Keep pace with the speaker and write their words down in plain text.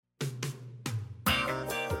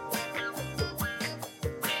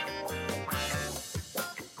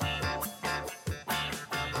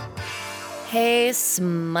Hey,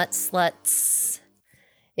 smut sluts.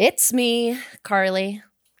 It's me, Carly,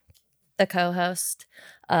 the co-host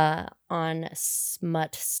on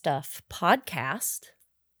Smut Stuff Podcast.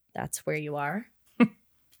 That's where you are.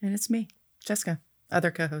 And it's me, Jessica,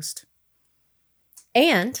 other co-host.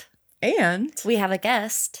 And we have a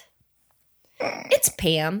guest. It's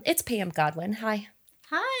Pam. It's Pam Godwin. Hi.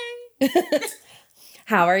 Hi.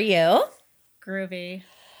 How are you? Groovy.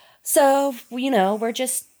 So, we're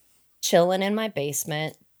just chilling in my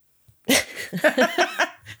basement.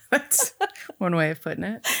 That's one way of putting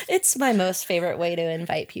it. It's my most favorite way to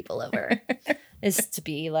invite people over is to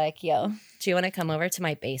be like, yo, do you want to come over to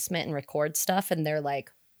my basement and record stuff? And they're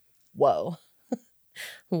like, whoa,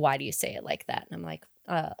 why do you say it like that? And I'm like,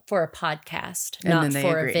 for a podcast, And not then they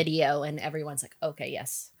for agree. a video. And everyone's like, okay,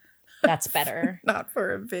 yes, that's better. Not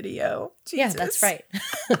for a video. Jesus. Yeah, that's right.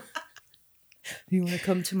 You want to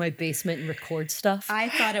come to my basement and record stuff? I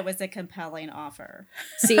thought it was a compelling offer.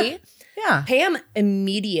 See? Yeah. Pam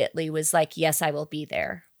immediately was like, yes, I will be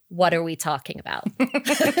there. What are we talking about?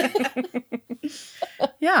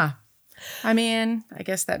 Yeah. I mean, I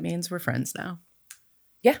guess that means we're friends now.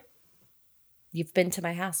 Yeah. You've been to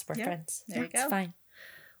my house. We're Yeah, friends. there you It's go. fine.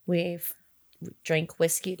 We've drank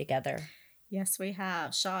whiskey together. Yes, we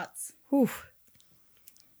have. Shots. Whew.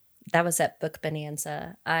 That was at Book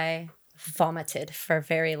Bonanza. I vomited for a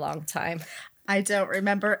very long time. I don't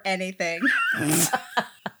remember anything.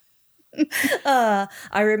 I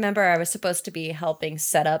remember I was supposed to be helping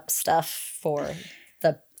set up stuff for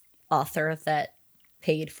the author that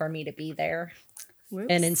paid for me to be there. Whoops.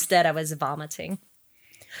 And instead I was vomiting.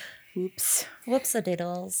 Oops.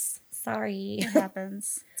 Whoops-a-diddles. Sorry. It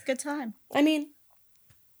happens. It's a good time. I mean,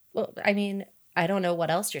 I don't know what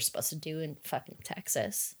else you're supposed to do in fucking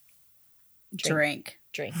Texas. Drink.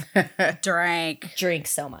 Drink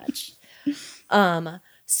so much.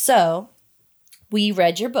 So we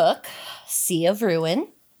read your book, Sea of Ruin,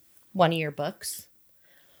 one of your books.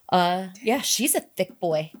 Yeah, she's a thick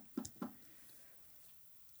boy.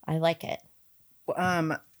 I like it.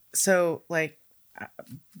 So like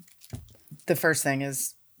the first thing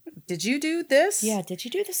is, did you do this? Yeah, did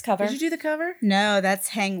you do this cover? Did you do the cover? No, that's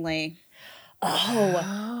Hang Lee.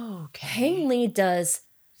 Oh, okay. Hang Lee does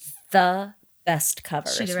the best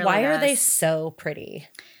covers. She really Why are they does. so pretty?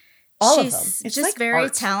 All of them. She's It's just like very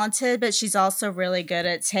art. talented, but she's also really good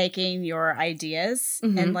at taking your ideas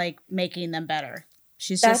Mhm. and like making them better.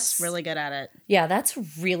 She's That's- just really good at it. Yeah, that's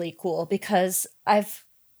really cool because I've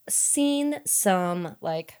seen some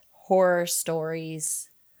like horror stories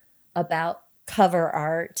about cover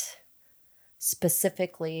art,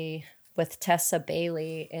 specifically with Tessa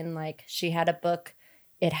Bailey. And like she had a book,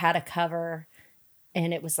 it had a cover,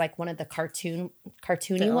 and it was like one of the cartoony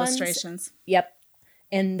The ones. illustrations. Yep.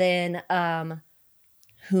 And then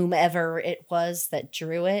whomever it was that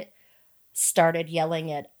drew it started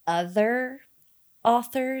yelling at other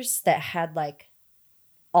authors that had like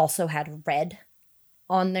also had red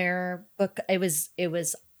on their book. It was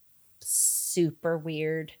super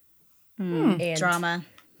weird and Drama.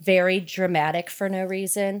 very dramatic for no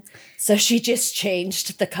reason. So she just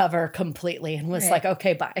changed the cover completely and was Right. like,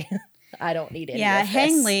 okay, bye. I don't need any Yeah, of this.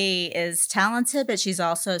 Hang Lee is talented, but she's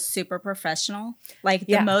also super professional. Like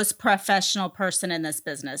the Yeah. most professional person in this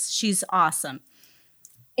business. She's awesome.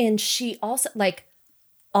 And she also, like,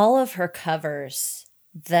 all of her covers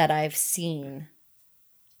that I've seen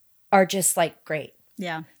are just, like, great.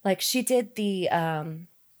 Yeah. Like, she did the,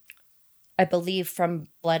 I believe, From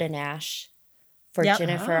Blood and Ash for Yep.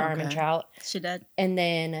 Jennifer Oh, okay. Armentrout. She did. And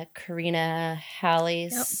then Karina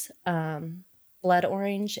Halley's Blood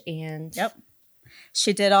Orange and... Yep.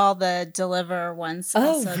 She did all the Deliver ones. Oh,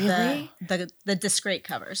 also really? The discreet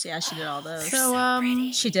covers. Yeah, she did all those. So,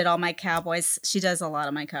 pretty. She did all my cowboys. She does a lot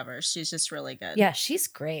of my covers. She's just really good. Yeah, she's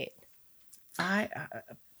great. I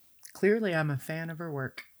clearly I'm a fan of her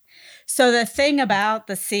work. So the thing about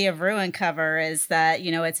the Sea of Ruin cover is that,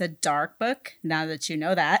 you know, it's a dark book, now that you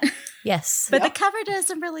know that. Yes. But the cover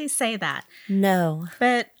doesn't really say that. No.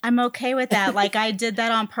 But I'm okay with that. Like, I did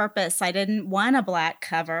that on purpose. I didn't want a black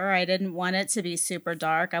cover. I didn't want it to be super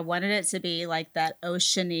dark. I wanted it to be like that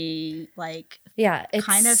oceany, like Yeah, it's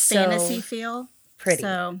kind of so fantasy feel. pretty.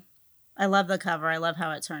 So I love the cover. I love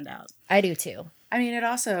how it turned out. I do too. I mean, it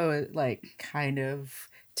also like kind of,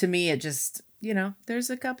 to me, it just, you know,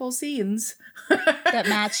 there's a couple scenes. That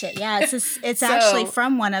match it. Yeah, it's So- actually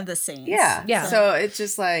from one of the scenes. Yeah. Yeah. So it's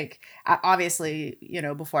just like, obviously, you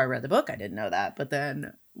know, before I read the book, I didn't know that. But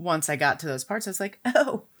then once I got to those parts, I was like,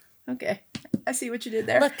 oh, okay. I see what you did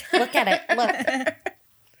there. Look at it. Look.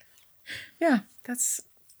 Yeah.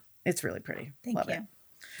 It's really pretty. Thank Love you.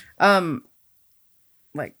 it.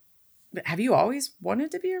 Like, have you always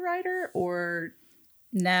wanted to be a writer or?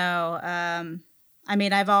 No. I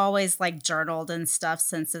mean, I've always like journaled and stuff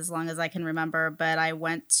since as long as I can remember, but I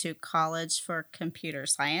went to college for computer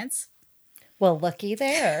science. Well, looky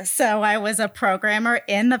there. So I was a programmer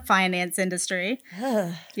in the finance industry.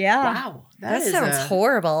 Yeah. Wow. That sounds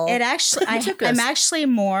horrible. It actually, I'm actually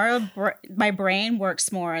my brain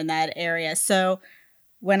works more in that area. So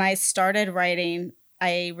when I started writing,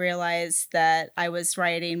 I realized that I was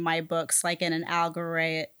writing my books like in an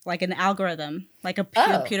algorithm, like a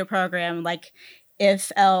computer program, like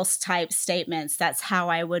if else type statements. That's how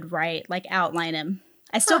I would write, like outline them.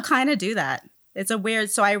 I still kind of do that. It's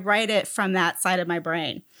so I write it from that side of my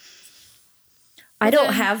brain. I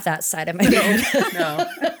don't have that side of my brain. No.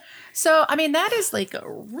 So, I mean, that is like a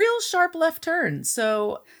real sharp left turn.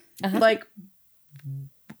 So, like,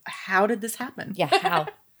 how did this happen? Yeah, how?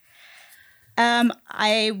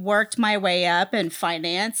 I worked my way up in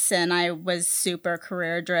finance and I was super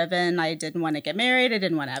career driven. I didn't want to get married. I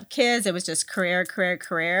didn't want to have kids. It was just career.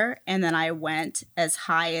 And then I went as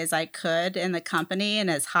high as I could in the company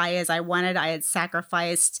and as high as I wanted. I had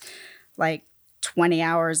sacrificed like 20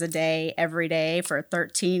 hours a day, every day for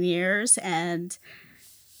 13 years. And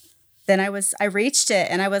then I reached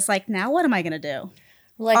it and I was like, now what am I going to do?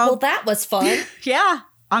 Like, well, that was fun. Yeah.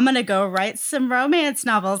 I'm going to go write some romance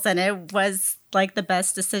novels. And it was like the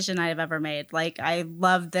best decision I've ever made. Like, I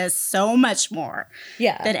love this so much more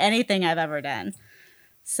than anything I've ever done.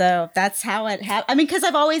 So that's how it happened. I mean, because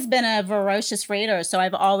I've always been a voracious reader. So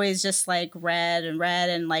I've always just like read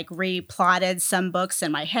and like replotted some books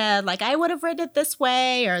in my head. Like, I would have written it this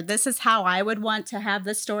way, or this is how I would want to have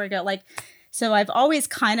this story go. Like, so I've always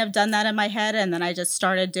kind of done that in my head. And then I just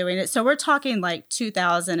started doing it. So we're talking like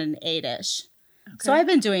 2008-ish. Okay. So I've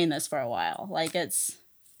been doing this for a while. Like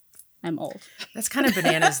I'm old. That's kind of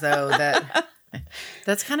bananas though that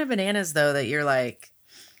you're like,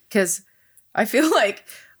 because I feel like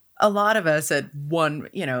a lot of us at one,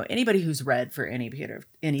 anybody who's read for any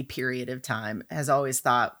period of time has always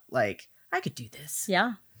thought like, I could do this.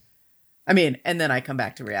 Yeah. I mean, and then I come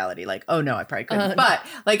back to reality like, oh no, I probably couldn't. But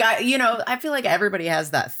like, I feel like everybody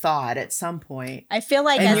has that thought at some point. I feel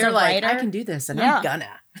like as a writer, I can do this and I'm gonna.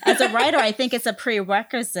 As a writer, I think it's a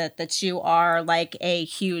prerequisite that you are like a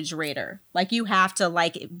huge reader. Like you have to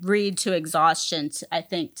like read to exhaustion, I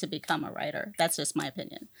think, to become a writer. That's just my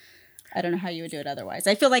opinion. I don't know how you would do it otherwise.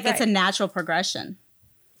 I feel like it's a natural progression.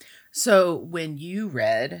 So when you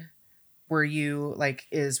read, were you like,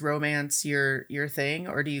 is romance your thing,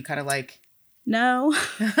 or do you kind of like? No,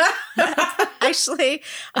 actually,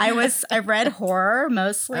 I read horror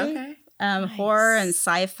mostly. Okay. Nice. Horror and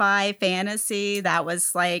sci-fi, fantasy. That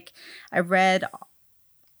was like, I read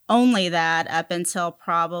only that up until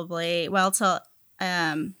probably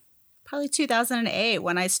 2008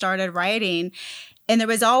 when I started writing. And there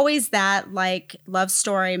was always that like love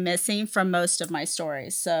story missing from most of my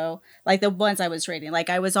stories. So like the ones I was reading,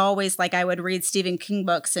 like I was always like, I would read Stephen King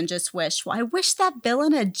books and just wish, well, I wish that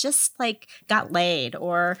villain had just like got laid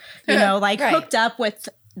or, hooked up with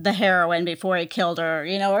the heroine before he killed her,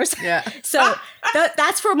 or so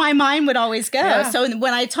that's where my mind would always go. Yeah. So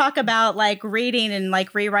when I talk about like reading and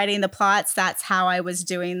like rewriting the plots, that's how I was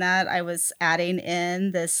doing that. I was adding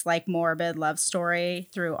in this like morbid love story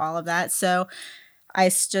through all of that. So I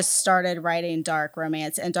just started writing dark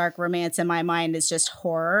romance, and dark romance in my mind is just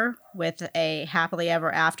horror with a happily ever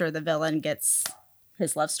after the villain gets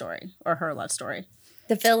his love story or her love story.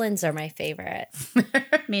 The villains are my favorite.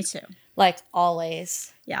 Me too. Like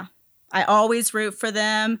always. Yeah. I always root for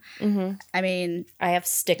them. Mm-hmm. I mean, I have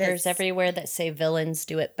stickers everywhere that say villains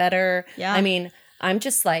do it better. Yeah. I mean, I'm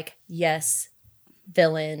just like, yes,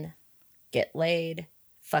 villain, get laid,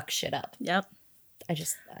 fuck shit up. Yep.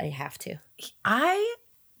 I have to. I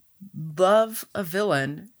love a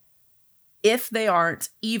villain if they aren't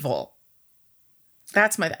evil.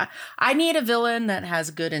 That's I need a villain that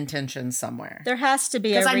has good intentions somewhere. There has to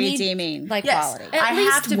be a redeeming quality. I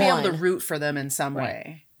have to be able to root for them in some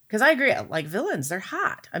way. Because I agree, like villains, they're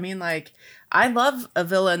hot. I mean, like, I love a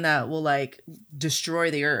villain that will like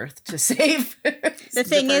destroy the earth to save. The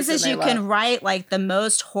thing is you can write like the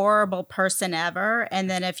most horrible person ever, and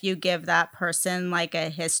then if you give that person like a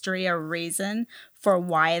history or reason for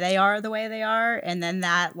why they are the way they are, and then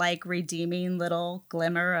that like redeeming little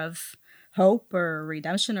glimmer of hope or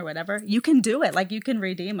redemption or whatever, you can do it. Like you can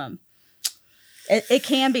redeem them. It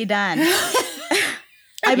can be done.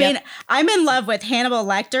 I mean, I'm in love with Hannibal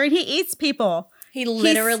Lecter, and he eats people. He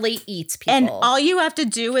literally eats people. And all you have to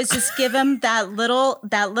do is just give him that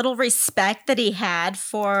little respect that he had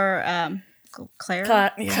for Claire?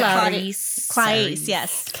 Clarice. Clarice,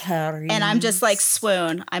 yes. Clarice. And I'm just like,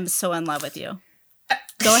 swoon. I'm so in love with you.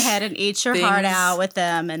 Go ahead and eat your heart out with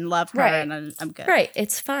them and love her, Right. and I'm good. Right.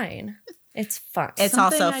 It's fine. It's fine. It's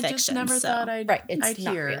Something also I fiction. just never thought I'd, Right, it's I'd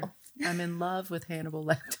not hear. real. I'm in love with Hannibal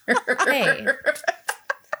Lecter. Hey.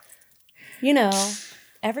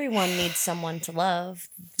 Everyone needs someone to love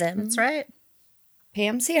them. That's right.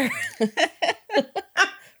 Pam's here.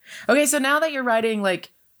 Okay, so now that you're writing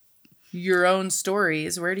like your own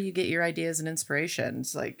stories, where do you get your ideas and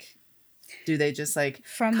inspirations? Like, do they just like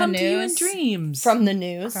From come the to you in news? dreams? From the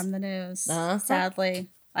news. From the news. Uh-huh. Sadly,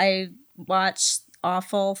 I watch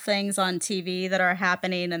awful things on TV that are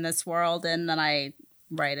happening in this world, and then I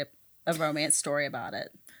write a romance story about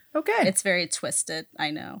it. Okay. It's very twisted,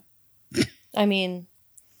 I know. I mean,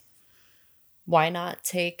 why not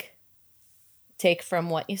take from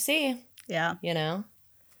what you see? Yeah. Yeah.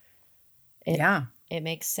 It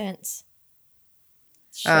makes sense.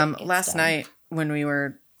 Last done. night when we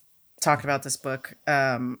were talking about this book,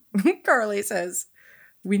 Carly says,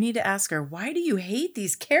 we need to ask her, why do you hate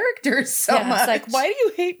these characters so much? It's like, why do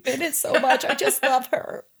you hate Bennett so much? I just love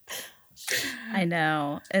her. I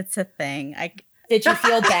know. It's a thing. Did you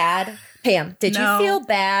feel bad? Pam, did No. you feel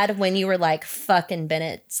bad when you were like fucking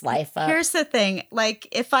Bennett's life up? Here's the thing. Like,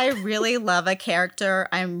 if I really love a character,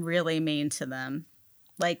 I'm really mean to them.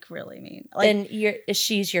 Like, really mean. Like, And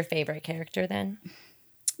she's your favorite character then?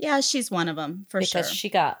 yeah, she's one of them, for sure. Because she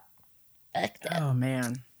got fucked up Oh,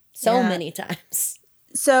 man. so Yeah. many times.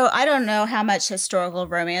 So, I don't know how much historical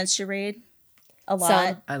romance you read. A lot.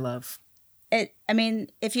 Some. I love. I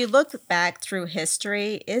mean, if you look back through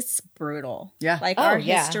history, it's brutal. Yeah. Like, Oh, our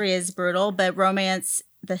yeah. history is brutal, but romance,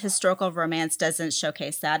 the historical romance doesn't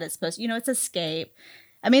showcase that. It's supposed, it's escape.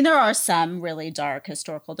 I mean, there are some really dark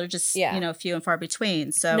historical. They're just, Yeah. few and far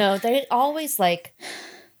between. So No, they always like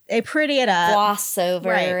they pretty it up. gloss over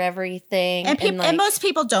right. everything. And, like, and most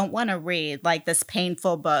people don't want to read like this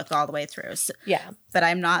painful book all the way through. So, yeah. but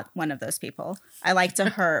I'm not one of those people. I like to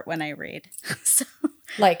hurt when I read. So,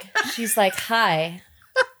 Like, she's like, hi,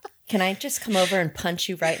 can I just come over and punch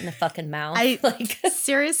you right in the fucking mouth? Like,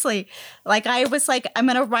 seriously, like I was like, I'm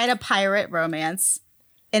going to write a pirate romance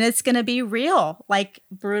and it's going to be real, like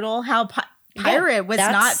brutal. How pirate was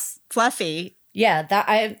not that's- fluffy yeah, that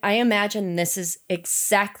I imagine this is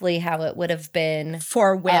exactly how it would have been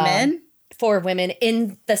for women. for women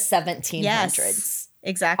in the 1700s Yes,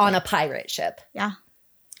 exactly. on a pirate ship. Yeah.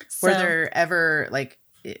 Were So- there ever, like,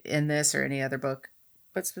 in this or any other book,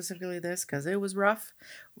 but specifically this, because it was rough,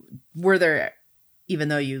 were there, even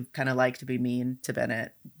though you kind of like to be mean to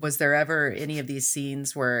Bennett, was there ever any of these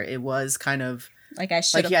scenes where it was kind of like I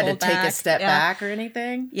should like you have had to pulled take a back? step Yeah. back or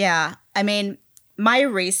anything? Yeah. I mean, my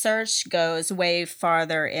research goes way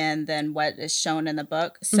farther in than what is shown in the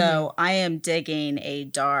book. So I am digging a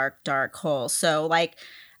dark, dark hole. So like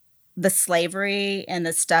the slavery and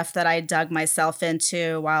the stuff that I dug myself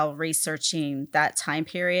into while researching that time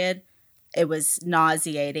period, it was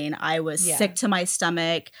nauseating. I was sick to my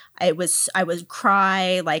stomach. I would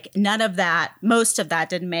cry. Like none of that, most of that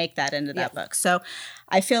didn't make that into that book. So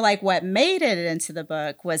I feel like what made it into the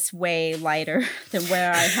book was way lighter than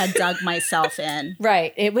where I had dug myself in.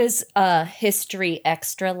 Right. It was history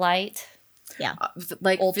extra light. Yeah.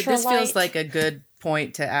 Like Ultra this feels light. like a good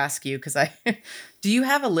point to ask you, because do you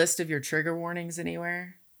have a list of your trigger warnings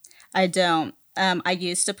anywhere? I don't. I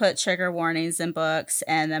used to put trigger warnings in books,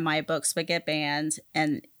 and then my books would get banned.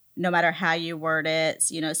 And no matter how you word it,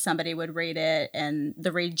 somebody would read it and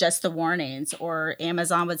read just the warnings, or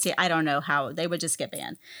Amazon would see. I don't know how they would just get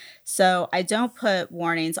banned. So I don't put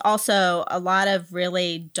warnings. Also, a lot of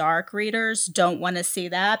really dark readers don't want to see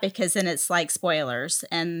that because then it's like spoilers.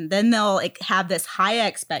 And then they'll have this high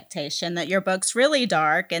expectation that your book's really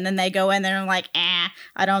dark. And then they go in there and like,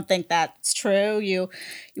 I don't think that's true.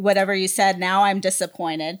 Whatever you said, now I'm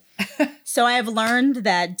disappointed. So I've learned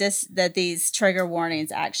that that these trigger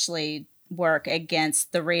warnings actually work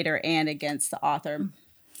against the reader and against the author.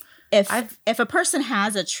 If a person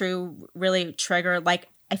has a true, really trigger, like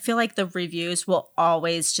I feel like the reviews will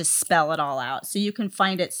always just spell it all out. So you can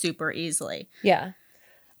find it super easily. Yeah.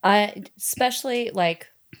 I especially like,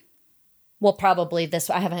 well, probably this,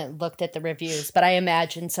 I haven't looked at the reviews, but I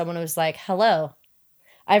imagine someone was like, hello,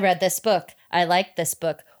 I read this book. I like this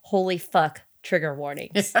book. Holy fuck, trigger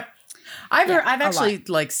warnings. I've actually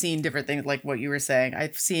like seen different things like what you were saying.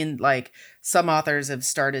 I've seen like some authors have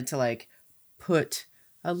started to like put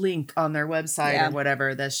a link on their website or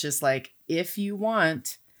whatever that's just like, if you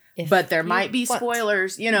want, but there might be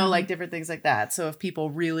spoilers, like different things like that. So if people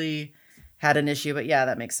really had an issue, but yeah,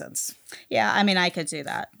 that makes sense. Yeah, I mean, I could do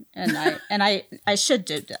that. And I should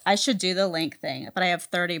do the link thing, but I have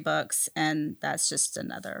 30 books, and that's just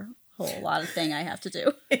another whole lot of thing I have to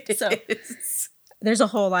do. So there's a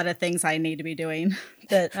whole lot of things I need to be doing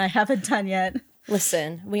that I haven't done yet.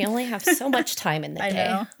 Listen, we only have so much time in the day.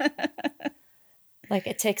 I know. Like,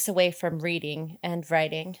 it takes away from reading and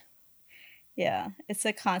writing. Yeah, it's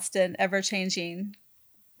a constant, ever-changing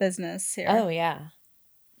business here. Oh, yeah.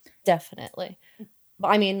 Definitely.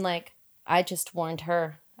 I mean, like, I just warned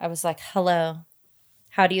her. I was like, hello,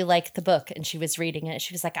 how do you like the book? And she was reading it.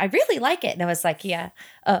 She was like, I really like it. And I was like, yeah,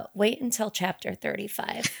 wait until chapter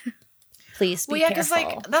 35. Please be careful. Because,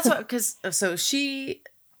 like, that's what, because, so she,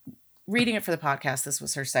 reading it for the podcast, this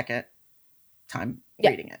was her second time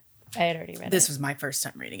reading it. I had already read it. This was my first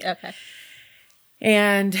time reading it. Okay.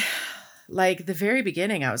 And, like, the very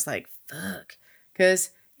beginning, I was like, fuck.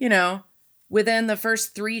 Because, you know, within the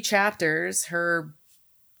first 3 chapters, her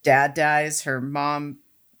dad dies, her mom,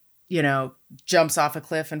 you know, jumps off a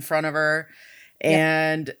cliff in front of her.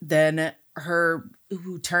 And then her,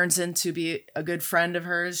 who turns into be a good friend of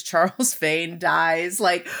hers, Charles Vane, dies.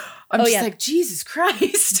 Like, I'm just like, Jesus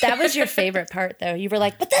Christ. That was your favorite part, though. You were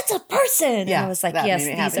like, but that's a person. Yeah, and I was like, yes,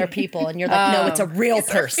 these are people. And you're like, no, it's a real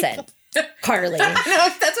person. Carly. No,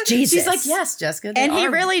 that's what Jesus. She's like, yes, Jessica. And he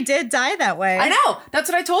really did die that way. I know. That's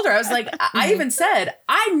what I told her. I was like, I even said,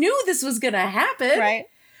 I knew this was going to happen. Right.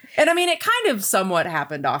 And I mean, it kind of somewhat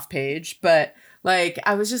happened off page, but like,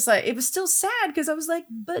 I was just like, it was still sad because I was like,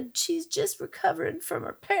 but she's just recovering from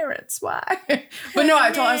her parents. Why? But no, I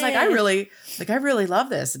was like, I really love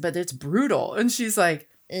this, but it's brutal. And she's like,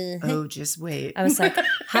 oh, just wait. I was like,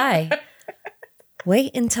 hi,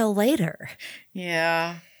 wait until later.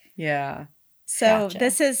 Yeah. Yeah. So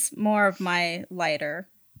this is more of my lighter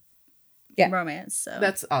romance. So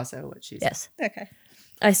that's also what she said. Yes. Okay.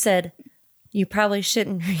 I said, you probably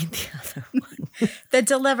shouldn't read the other one.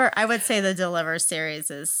 I would say the Deliver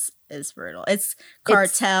series is brutal. It's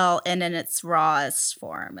cartel and in its rawest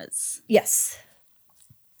form. There's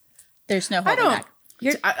no holding back.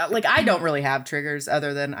 I don't really have triggers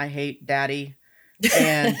other than I hate daddy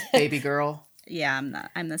and baby girl. Yeah,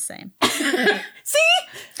 I'm the same. See?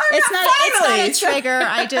 It's not a trigger.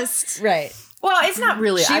 I just right. Well, it's not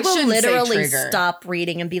really. She will literally stop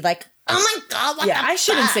reading and be like, oh my God, what the I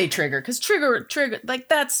shouldn't say trigger because trigger, like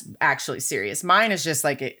that's actually serious. Mine is just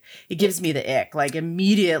like it gives me the ick. Like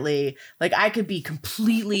immediately, like I could be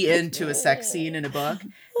completely into a sex scene in a book.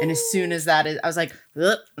 And as soon as that is, I was like,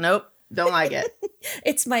 nope, don't like it.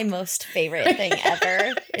 It's my most favorite thing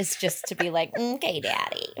ever is just to be like, okay,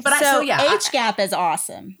 daddy. But age gap is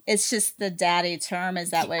awesome. It's just the daddy term.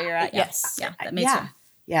 Is that where you're at? Yes. Yeah. That makes sense.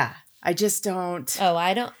 Yeah. I just don't. Oh,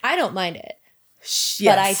 I don't mind it. Yes.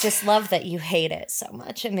 But I just love that you hate it so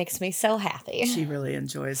much. It makes me so happy. She really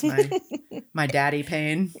enjoys my daddy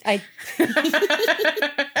pain. You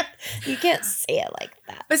can't say it like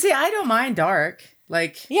that. But see, I don't mind dark.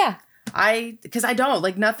 Like, yeah. Because I don't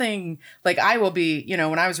like nothing. Like I will be, you know,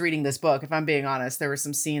 when I was reading this book, if I'm being honest, there were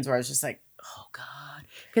some scenes where I was just like, oh God.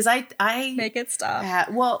 Because I make it stop.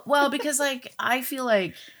 Well, because like I feel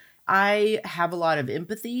like I have a lot of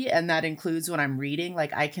empathy, and that includes when I'm reading.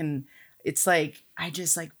 Like it's like I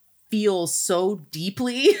just like feel so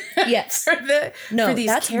deeply. Yes. for these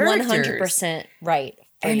that's characters. 100% right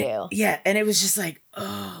for you. Yeah, and it was just like,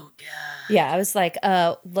 oh God. Yeah, I was like,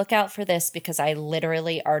 look out for this because I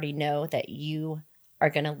literally already know that you are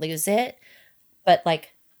gonna lose it, but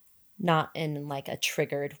like not in like a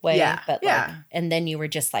triggered way. But like, and then you were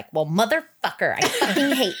just like, well, motherfucker, I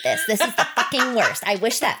fucking hate this. This is the fucking worst. I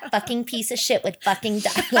wish that fucking piece of shit would fucking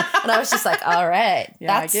die. And I was just like, all right.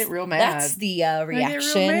 Yeah, I get real mad. That's the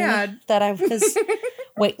reaction that I was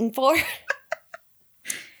waiting for.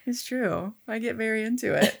 It's true. I get very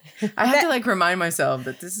into it. I have to like remind myself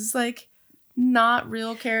that this is like not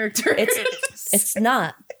real characters. It's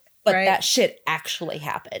not, but that shit actually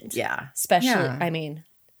happened. Yeah. Especially, I mean,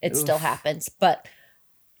 it still happens, but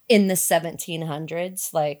in the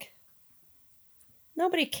 1700s, like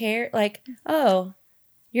nobody cared. Like, oh,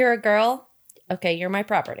 you're a girl. Okay, you're my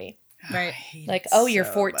property. Right. Like, oh, you're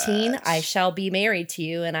 14. Much. I shall be married to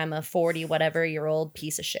you, and I'm a 40 whatever year old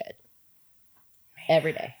piece of shit.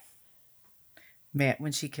 Every day. Man,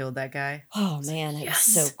 when she killed that guy. Oh, man. It was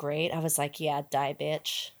so great. I was like, yeah, die,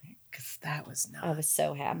 bitch. Because that was nuts. I was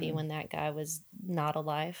so happy when that guy was not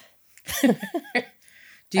alive.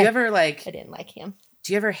 Do you ever like... I didn't like him.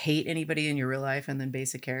 Do you ever hate anybody in your real life and then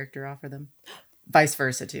base a character off of them? Vice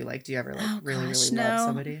versa, too. Like, do you ever like really love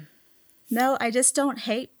somebody? No, I just don't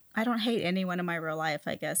hate... I don't hate anyone in my real life,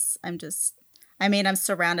 I guess. I mean, I'm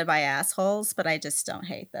surrounded by assholes, but I just don't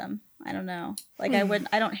hate them. I don't know. Like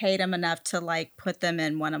I don't hate them enough to like put them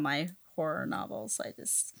in one of my horror novels.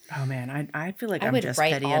 Oh man, I feel like I I'm would just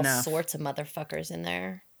write petty all enough. sorts of motherfuckers in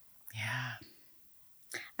there. Yeah.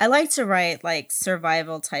 I like to write like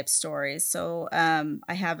survival type stories. So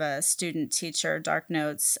I have a student teacher, Dark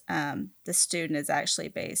Notes. The student is actually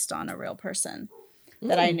based on a real person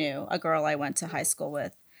that I knew, a girl I went to high school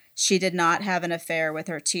with. She did not have an affair with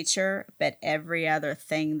her teacher, but every other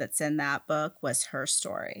thing that's in that book was her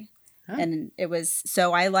story. Huh. And it was,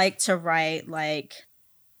 so I like to write like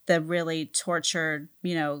the really tortured,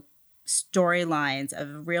 you know, storylines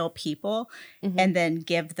of real people and then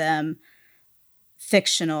give them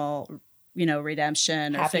fictional, you know,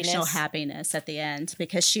 redemption or fictional happiness at the end,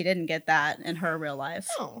 because she didn't get that in her real life,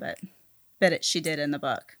 but she did in the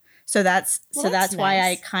book. So that's nice. Why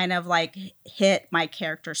I kind of like hit my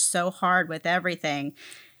character so hard with everything,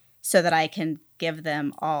 so that I can give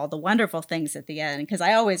them all the wonderful things at the end. Because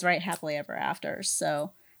I always write happily ever after,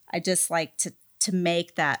 so I just like to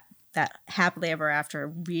make that happily ever after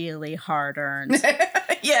really hard earned.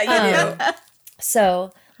 Yeah, you do.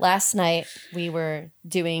 So last night we were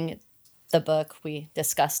doing the book. We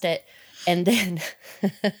discussed it, and then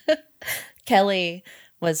Kelly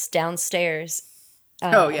was downstairs.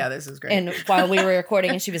 Oh yeah, this is great. And while we were recording,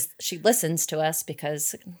 and she listens to us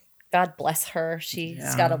because God bless her,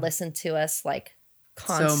 she's got to listen to us like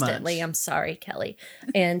constantly. So I'm sorry, Kelly.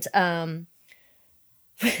 And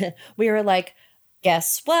we were like,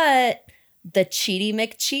 guess what? The Cheaty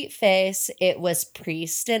McCheat face. It was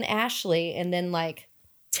Priest and Ashley, and then like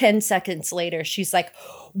 10 seconds later, she's like,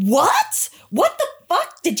 "What? What the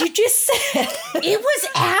fuck did you just say?" It was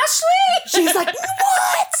Ashley? She's like,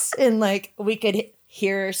 "What?" And like we could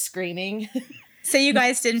hear her screaming. So you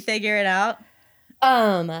guys didn't figure it out?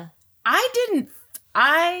 I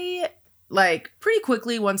like pretty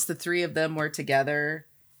quickly, once the three of them were together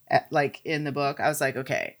like in the book, I was like,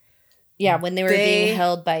 okay. Yeah, when they were being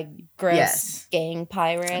held by gross gang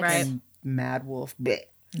pirates. Right. And Mad Wolf. Bleh.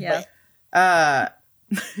 Yeah. But,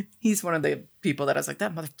 he's one of the people that I was like,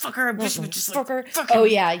 that motherfucker. I wish he would just like, oh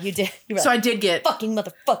yeah, you did. You so I did get fucking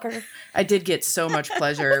motherfucker. I did get so much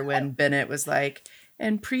pleasure when Bennett was like,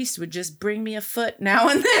 and Priest would just bring me a foot now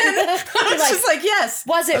and then. I was just like, yes.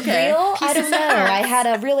 Was it real? I don't know. I had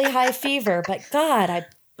a really high fever, but God, I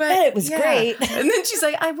bet it was great. And then she's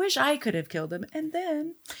like, I wish I could have killed him. And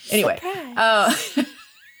then, anyway.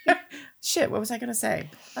 Shit, what was I going to say?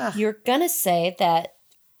 You're going to say that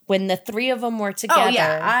when the three of them were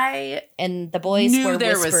together, and the boys were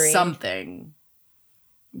there whispering. Was something.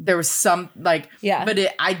 There was some but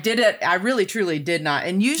I really truly did not.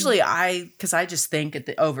 And usually because I just think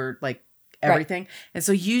over like everything. Right. And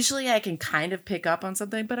so usually I can kind of pick up on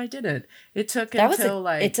something, but I didn't. It took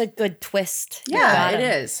it's a good twist. Yeah, it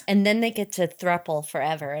is. And then they get to thruple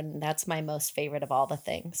forever. And that's my most favorite of all the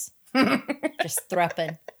things. Just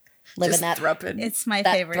thrupping. Living that. Thrupping. It's my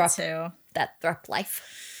favorite too. That thrup life.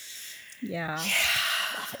 Yeah.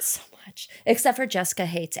 Love it so much. Except for Jessica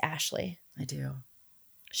hates Ashley. I do.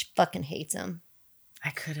 She fucking hates him.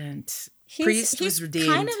 I couldn't. Priest was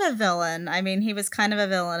redeemed. Kind of a villain. I mean, he was kind of a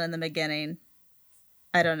villain in the beginning.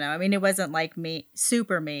 I don't know. I mean, it wasn't like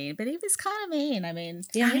super mean, but he was kind of mean. I mean,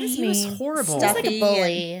 he was horrible. He's like a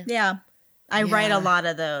bully. I write a lot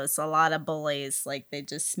of those. A lot of bullies. Like they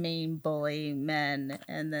just mean bully men,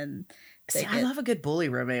 and then I love a good bully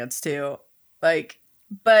romance too. Like.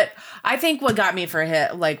 But I think what got me for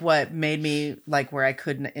him, like what made me like where I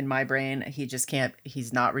couldn't in my brain,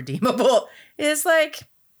 he's not redeemable, is like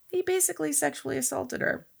he basically sexually assaulted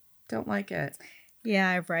her. Don't like it. Yeah,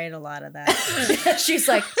 I write a lot of that. She's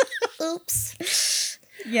like, oops.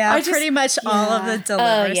 Yeah, pretty much all of the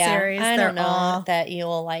Deliver series. I don't know all that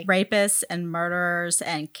you'll like. Rapists and murderers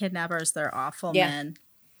and kidnappers. They're awful men.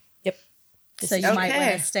 Yep. So you might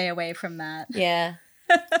want to stay away from that. Yeah.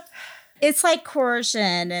 It's like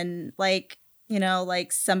coercion and like, you know,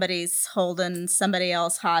 like somebody's holding somebody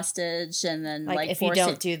else hostage and then like if you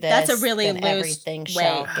don't do this, that's a really loose everything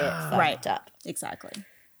shall get fucked up. Exactly.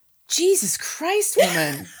 Jesus Christ,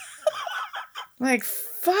 woman. Like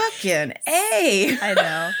fucking A. I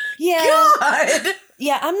know. Yeah. God.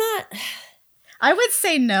 Yeah, I'm not. I would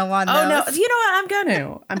say no on those. Oh no. You know what?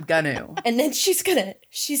 I'm gonna. And then she's gonna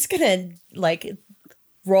like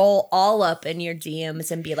roll all up in your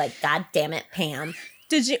DMs and be like, God damn it, Pam.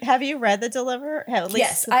 Have you read The Deliverer?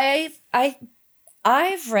 Yes,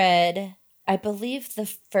 I've read, I believe, the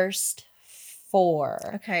first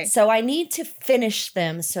 4. Okay. So I need to finish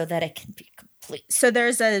them so that it can be complete. So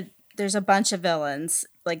there's a bunch of villains.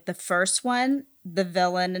 Like the first one, the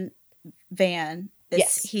villain Van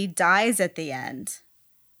He dies at the end,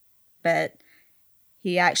 but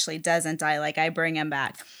he actually doesn't die. Like, I bring him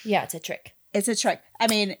back. Yeah, it's a trick. It's a trick. I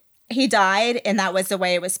mean, he died, and that was the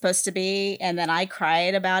way it was supposed to be. And then I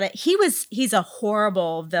cried about it. He's a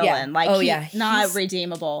horrible villain. Yeah. Like, not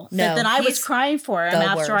redeemable. No, but then I was crying for him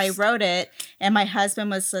after I wrote it. And my husband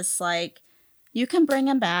was just like, you can bring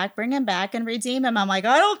him back and redeem him. I'm like,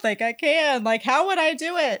 I don't think I can. Like, how would I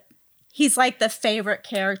do it? He's like the favorite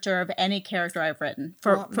character of any character I've written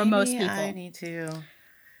for most people. I need to.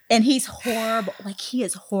 And he's horrible. Like, he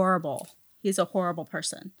is horrible. He's a horrible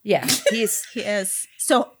person. Yeah, he is.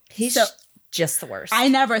 So he's just the worst. I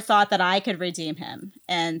never thought that I could redeem him,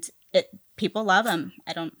 and people love him.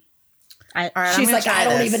 I don't. She's like, I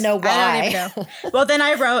don't even know why. I don't even know. Well, then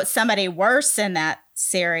I wrote somebody worse in that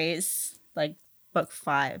series. Like, book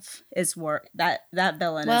 5 is worse. That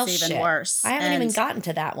villain is even worse. I haven't even gotten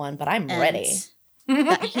to that one, but I'm ready.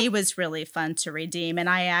 He was really fun to redeem, and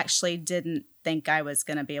I actually didn't think I was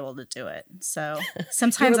going to be able to do it. So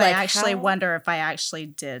sometimes I actually wonder if I actually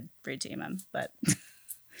did redeem him, but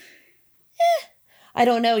I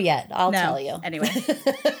don't know yet. I'll tell you. Anyway,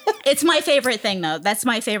 it's my favorite thing, though. That's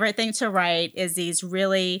my favorite thing to write, is these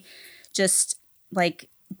really just like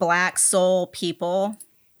Black soul people,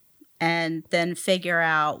 and then figure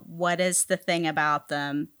out what is the thing about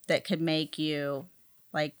them that could make you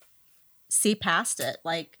like see past it.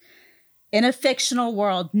 Like, in a fictional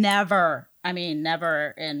world, never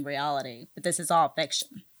in reality, but this is all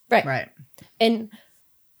fiction. Right. And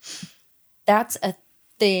that's a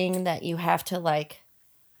thing that you have to like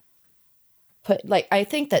put, like, I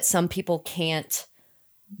think that some people can't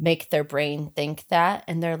make their brain think that.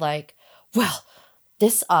 And they're like, well,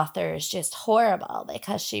 this author is just horrible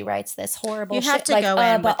because she writes this horrible shit. You have to go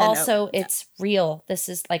in, but also it's real. This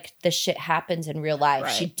is like, this shit happens in real life.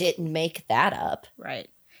 Right. She didn't make that up. Right.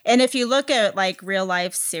 And if you look at like real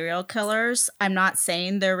life serial killers, I'm not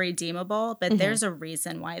saying they're redeemable, but there's a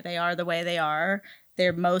reason why they are the way they are.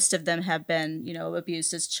 Most of them have been,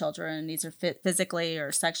 abused as children, either physically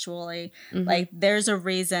or sexually. Like, there's a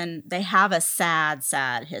reason. They have a sad,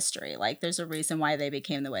 sad history. Like, there's a reason why they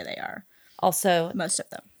became the way they are. Also, most of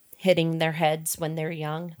them hitting their heads when they're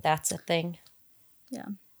young. That's a thing. Yeah.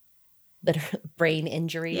 Brain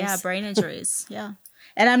injuries. Yeah, brain injuries. Yeah.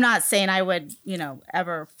 And I'm not saying I would,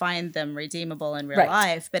 ever find them redeemable in real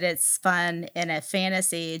life, but it's fun in a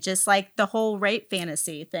fantasy, just like the whole rape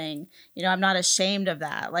fantasy thing. I'm not ashamed of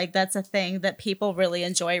that. Like, that's a thing that people really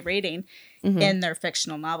enjoy reading in their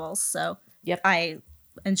fictional novels. So I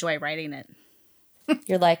enjoy writing it.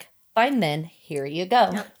 You're like, fine then, here you go.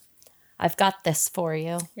 Yep. I've got this for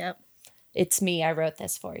you. Yep. It's me. I wrote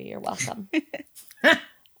this for you. You're welcome.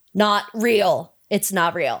 Not real. It's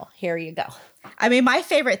not real. Here you go. I mean, my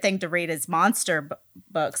favorite thing to read is monster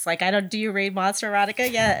books. Like, do you read monster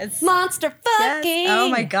erotica? Yeah, it's monster fucking. Yes. Oh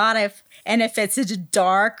my God. And if it's a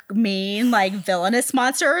dark, mean, like villainous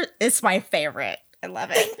monster, it's my favorite. I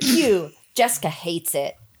love it. Thank you. Jessica hates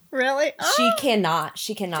it. Really? Oh. She cannot.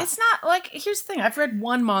 It's not like, here's the thing. I've read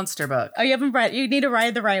one monster book. Oh, you haven't read. You need to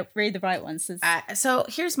read the right ones. So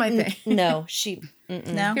here's my thing. No,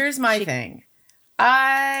 no. Here's my thing.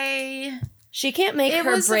 She can't make her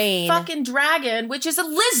brain. It was a fucking dragon, which is a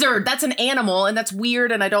lizard. That's an animal, and that's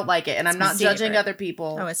weird, and I don't like it. And I'm not judging other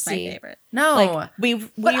people. Oh, it's my favorite. No, like, we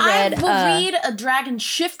read. I will read a dragon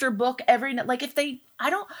shifter book every night. Like,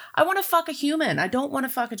 I want to fuck a human. I don't want to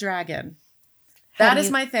fuck a dragon. That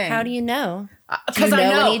is my thing. How do you know? Because I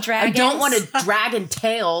know. I don't want a dragon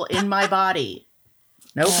tail in my body.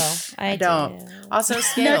 Nope. Oh, I don't. Do. Also,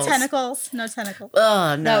 scales. No tentacles.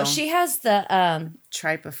 Oh, no. she has the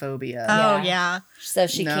trypophobia. Oh, yeah. So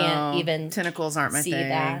she can't even tentacles aren't my thing.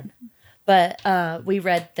 That. But we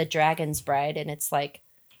read The Dragon's Bride, and it's like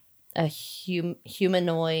a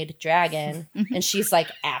humanoid dragon, and she's like,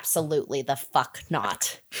 absolutely the fuck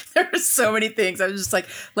not. There are so many things. I was just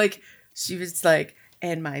like she was like,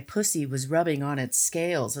 and my pussy was rubbing on its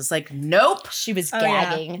scales. It's like, nope. She was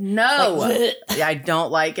gagging. Yeah. No. Like, I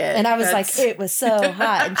don't like it. And I was like, it was so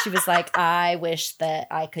hot. And she was like, I wish that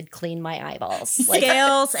I could clean my eyeballs. Like,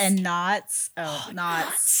 scales and knots. Oh,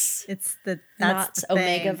 knots. It's that's knots, the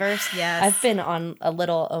thing. Omegaverse. Yes. I've been on a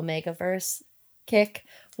little Omegaverse kick.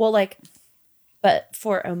 Well, but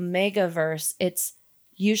for Omegaverse, it's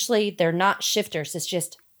usually they're not shifters. It's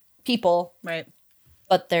just people. Right.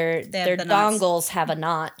 But their dongles have a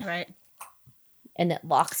knot. Right. And it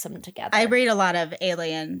locks them together. I read a lot of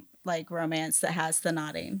alien romance that has the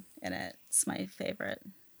knotting in it. It's my favorite.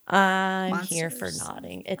 I'm here for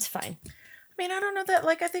knotting. It's fine. I mean, I don't know that.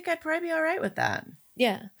 I think I'd probably be all right with that.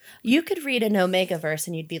 Yeah. You could read an Omegaverse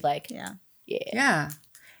and you'd be like, yeah.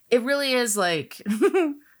 It really is like,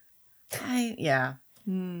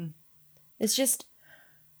 It's just,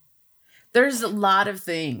 there's a lot of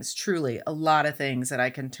things, truly a lot of things that I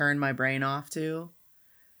can turn my brain off to.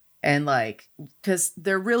 And like, because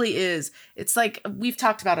there really is, it's like, we've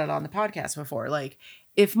talked about it on the podcast before. Like,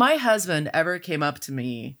 if my husband ever came up to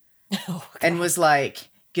me and was like,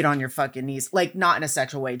 get on your fucking knees, like not in a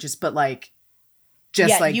sexual way, but like,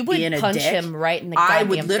 like you would being punch a dick, him right in the I goddamn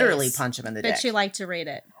would literally face. punch him in the dick. But you like to read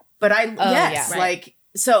it. But like,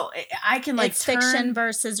 so I can like it's fiction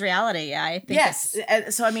versus reality. Yeah, I think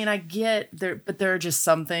so I mean, I get there, but there are just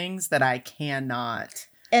some things that I cannot.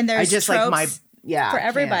 And there's I just tropes like for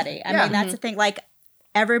everybody. I mean, that's the Mm-hmm. thing. Like,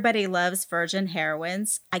 everybody loves virgin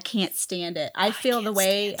heroines. I can't stand it. I feel the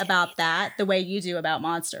way about that, the way you do about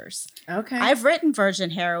monsters. Okay. I've written virgin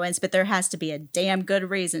heroines, but there has to be a damn good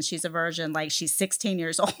reason she's a virgin, like she's 16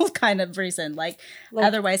 years old kind of reason. Like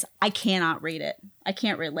otherwise, I cannot read it. I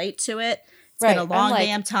can't relate to it. It's been a long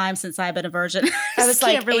damn time since I've been a virgin. I was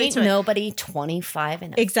like, ain't nobody 25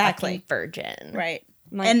 and a fucking virgin. Right.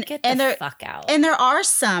 I'm like, get the fuck out. And there are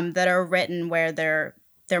some that are written where they're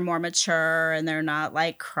more mature and they're not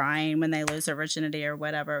like crying when they lose their virginity or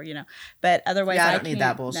whatever, you know. But otherwise, I don't need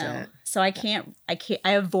that bullshit. No. So I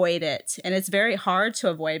avoid it, and it's very hard to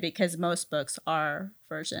avoid because most books are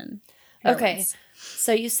virgin heroines. Okay,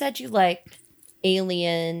 so you said you like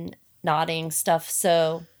alien nodding stuff.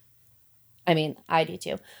 So, I mean, I do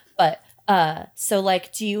too. But so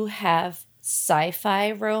like, do you have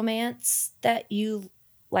sci-fi romance that you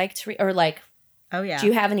like to read, or like? Oh yeah. Do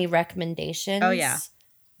you have any recommendations? Oh yeah.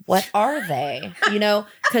 What are they? You know,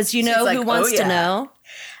 because you know like, who wants to know?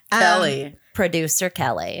 Kelly. Producer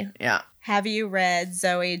Kelly. Yeah. Have you read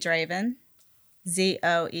Zoe Draven?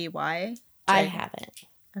 Zoey? I haven't.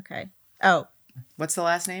 Okay. Oh. What's the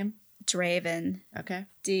last name? Draven. Okay.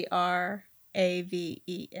 Draven.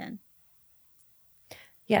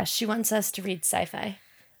 Yeah, she wants us to read sci-fi.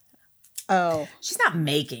 Oh. She's not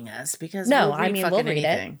making us because No, we'll read we'll read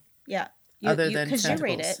anything. it. Yeah. Other than because you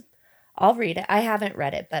read it. I'll read it. I haven't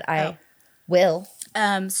read it, but I will.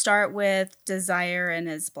 Start with Desire in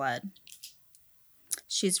His Blood.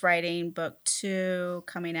 She's writing book 2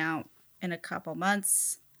 coming out in a couple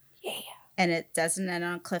months. Yeah. And it doesn't end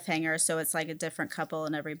on a cliffhanger, so it's like a different couple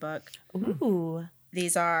in every book. Ooh.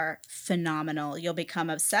 These are phenomenal. You'll become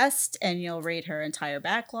obsessed and you'll read her entire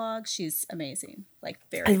backlog. She's amazing. Like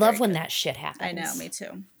I love when that shit happens. I know, me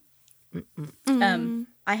too.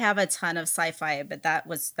 I have a ton of sci-fi, but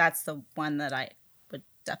that's the one that I would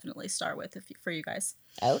definitely start with for you guys.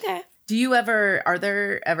 Okay. Are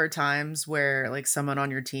there ever times where like someone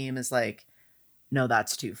on your team is like, no,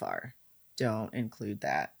 that's too far, don't include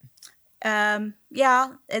that?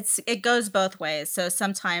 Yeah, it goes both ways. So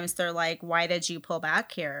sometimes they're like, why did you pull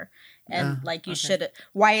back here? And you should,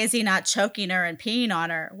 why is he not choking her and peeing on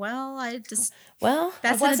her? Well, I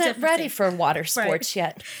wasn't ready for water sports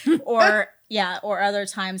yet. or other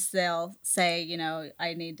times they'll say, you know,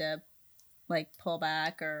 I need to like pull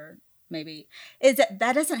back, or maybe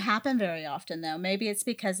that doesn't happen very often though. Maybe it's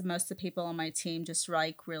because most of the people on my team just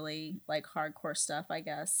like really like hardcore stuff, I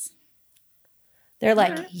guess. They're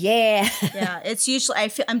like, yeah. Yeah, it's usually,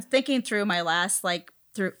 I'm thinking through my last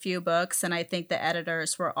few books, and I think the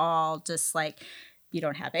editors were all just like, you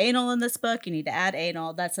don't have anal in this book, you need to add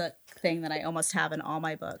anal. That's a thing that I almost have in all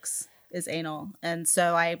my books is anal. And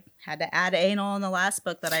so I had to add anal in the last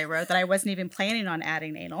book that I wrote that I wasn't even planning on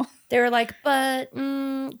adding anal. They were like, but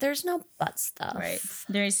there's no butt stuff. Right.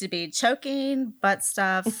 There needs to be choking, butt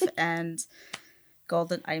stuff, and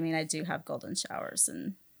golden. I mean, I do have golden showers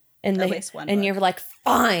and at least one. And you're like,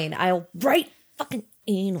 fine, I'll write fucking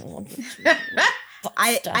anal.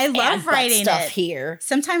 I love writing stuff it here.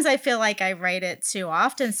 Sometimes I feel like I write it too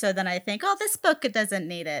often, so then I think, oh, this book, it doesn't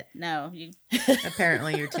need it. No, you.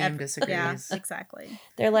 Apparently, your team disagrees. Yeah, exactly.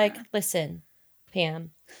 They're like, listen,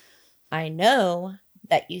 Pam, I know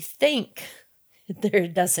that you think there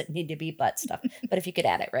doesn't need to be butt stuff, but if you could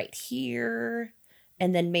add it right here,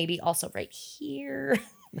 and then maybe also right here.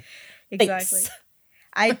 Exactly. Thanks.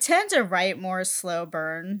 I tend to write more slow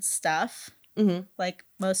burn stuff. Mm-hmm. Like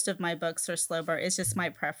most of my books are slow burn. It's just my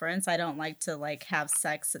preference. I don't like to have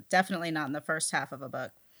sex. Definitely not in the first half of a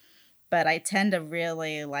book. But I tend to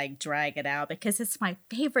really drag it out because it's my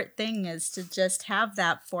favorite thing is to just have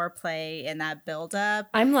that foreplay and that build up.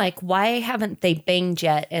 I'm like, why haven't they banged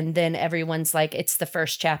yet? And then everyone's like, it's the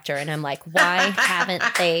first chapter. And I'm like, why haven't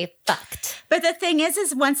they fucked? But the thing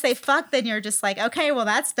is once they fuck, then you're just like, okay, well,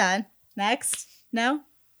 that's done. Next. No?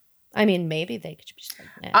 I mean, maybe they could just like,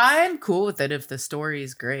 next. I'm cool with it if the story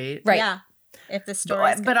is great. Right. Yeah. If the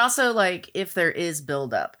story but also if there is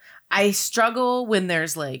buildup. I struggle when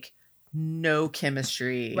there's like no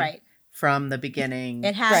chemistry. Right. From the beginning.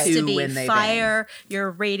 It has to be when they fire. Bang.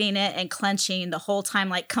 You're reading it and clenching the whole time.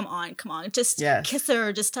 Like, come on. Just kiss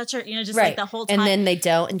her, just touch her, just like the whole time. And then they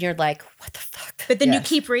don't. And you're like, what the fuck? But then you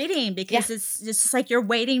keep reading because it's just like you're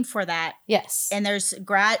waiting for that. Yes. And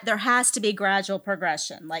there has to be gradual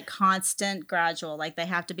progression, like constant gradual, like they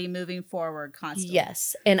have to be moving forward constantly.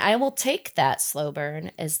 Yes. And I will take that slow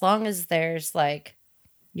burn as long as there's like,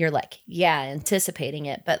 you're like, anticipating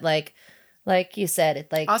it. But like you said,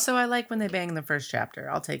 it like. Also, I like when they bang the first chapter.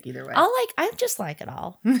 I'll take either way. I just like it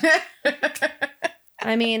all.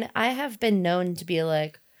 I mean, I have been known to be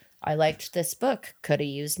like, I liked this book. Could have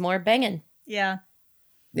used more banging. Yeah.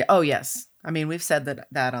 Yeah. Oh, yes. I mean, we've said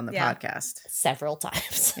that on the podcast several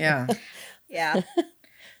times. Yeah. Yeah.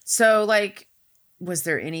 So, like, was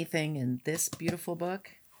there anything in this beautiful book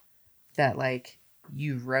that like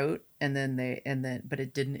you wrote but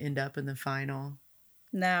it didn't end up in the final?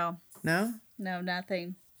 No. No,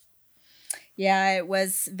 nothing. Yeah, it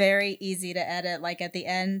was very easy to edit. Like at the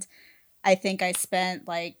end, I think I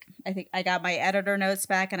got my editor notes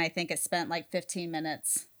back and I think it spent like 15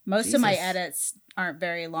 minutes. Most of my edits aren't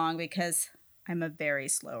very long because I'm a very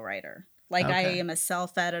slow writer. Like I am a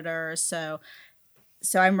self-editor. So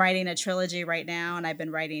I'm writing a trilogy right now and I've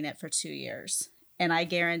been writing it for 2 years. And I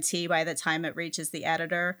guarantee by the time it reaches the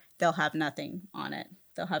editor, they'll have nothing on it.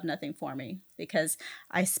 They'll have nothing for me because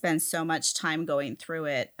I spend so much time going through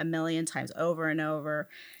it a million times over and over.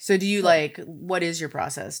 So do you what is your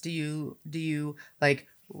process? Do you like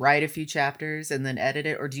write a few chapters and then edit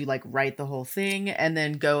it, or do you like write the whole thing and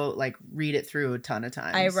then go like read it through a ton of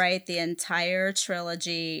times? I write the entire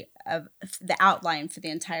trilogy of the outline for the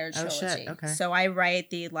entire trilogy. Oh, shit. Okay. So I write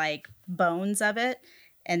the like bones of it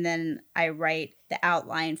and then I write the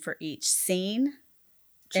outline for each scene.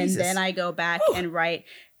 Jesus. And then I go back and write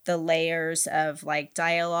the layers of like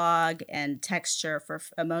dialogue and texture for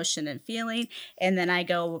emotion and feeling. And then I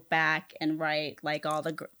go back and write like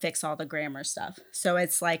fix all the grammar stuff. So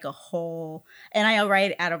it's like a whole, and I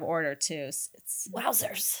write out of order too. It's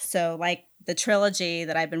wowzers. So like the trilogy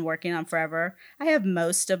that I've been working on forever, I have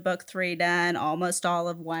most of book 3 done, almost all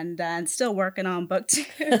of 1 done, still working on book 2.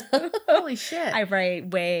 Holy shit. I write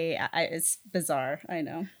it's bizarre. I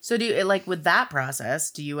know. So do you, like with that process,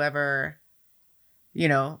 do you ever,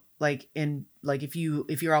 like if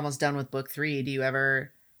you're almost done with book 3, do you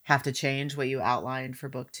ever have to change what you outlined for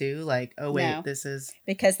book 2? Like, oh wait, no, this is.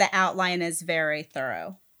 Because the outline is very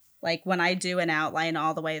thorough. Like when I do an outline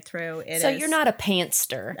all the way through, So you're not a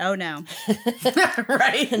pantster. Oh no.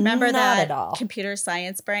 Right. Remember not that at all. computer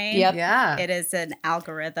science brain? Yep. Yeah. It is an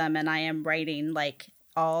algorithm and I am writing like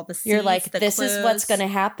all the seeds, you're like, this clues, is what's going to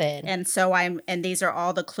happen. And so and these are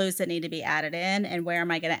all the clues that need to be added in. And where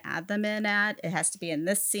am I going to add them in at? It has to be in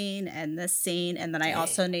this scene and this scene. And then I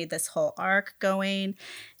also need this whole arc going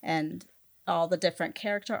and all the different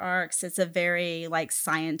character arcs. It's a very like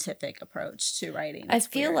scientific approach to writing. I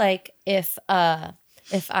feel like if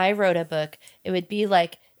I wrote a book, it would be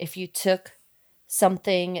like if you took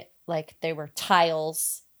something like they were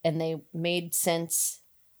tiles and they made sense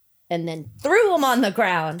and then threw them on the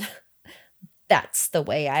ground. That's the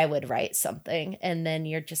way I would write something. And then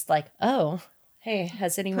you're just like, oh, hey,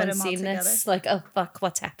 has anyone seen this? Like, oh, fuck,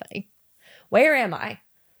 what's happening? Where am I?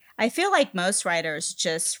 I feel like most writers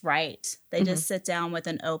just write. They just sit down with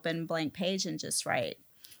an open blank page and just write.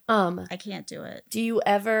 I can't do it. Do you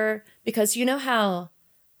ever, because you know how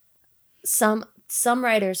some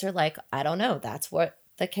writers are like, I don't know, that's what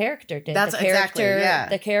the character did. That's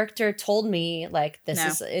The character told me like this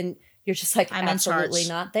is, and you're just like, I'm absolutely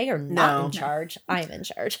not. They are not in charge. I'm in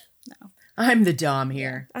charge. No. I'm the dom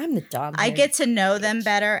here. I'm the dom. I get to know them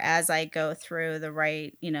better as I go through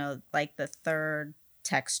the like the third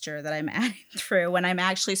texture that I'm adding through. When I'm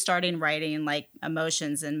actually starting writing like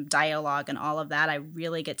emotions and dialogue and all of that, I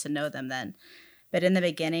really get to know them then. But in the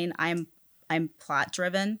beginning, I'm plot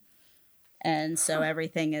driven. And so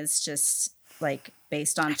everything is just like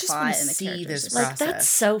based on plot and the characters. Like that's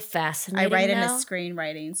so fascinating. I write in a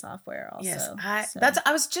screenwriting software also. Yes,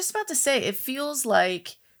 I was just about to say, it feels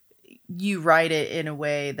like you write it in a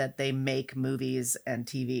way that they make movies and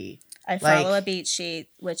TV. I follow a beat sheet,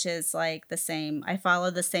 which is like the same. I follow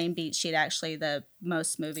the same beat sheet actually that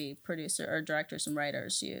most movie producer or directors and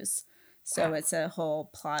writers use. So it's a whole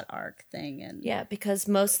plot arc thing. And yeah, because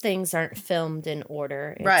most things aren't filmed in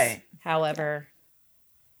order. It's right. However,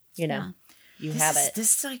 you have it.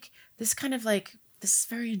 This is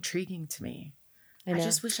very intriguing to me. I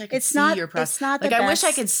just wish I could see your process. It's not like I wish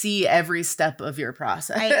I could see every step of your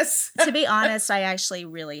process. To be honest, I actually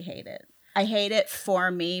really hate it. I hate it for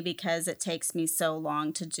me because it takes me so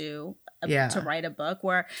long to to write a book,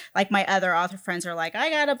 where like my other author friends are like, I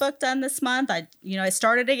got a book done this month. I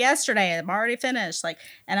started it yesterday. I'm already finished. Like,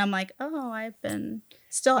 and I'm like, oh, I've been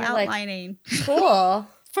still outlining. Like, cool.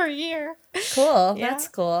 For a year. Cool. Yeah. That's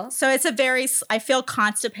cool. So I feel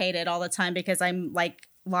constipated all the time because I'm like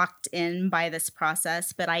locked in by this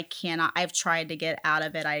process, but I cannot. I've tried to get out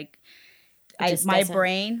of it. My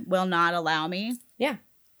brain will not allow me. Yeah.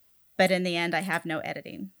 But in the end, I have no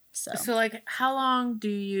editing. So like, how long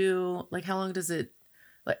does it,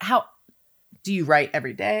 like, how do you write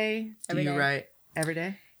every day? Write every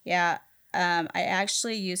day? Yeah. I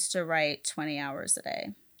actually used to write 20 hours a day.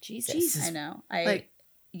 Jesus. I know.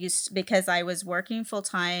 Because I was working full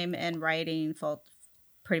time and writing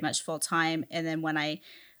pretty much full time. And then when I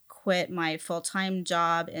quit my full time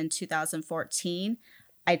job in 2014,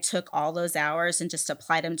 I took all those hours and just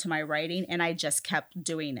applied them to my writing, and I just kept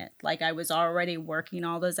doing it. Like, I was already working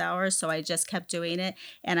all those hours, so I just kept doing it.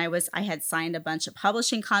 And I had signed a bunch of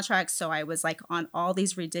publishing contracts, so I was like on all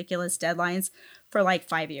these ridiculous deadlines for like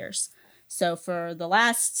 5 years. So for the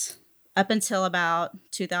last, up until about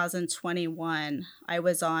 2021, I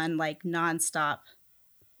was on like nonstop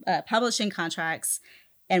publishing contracts.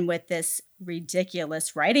 And with this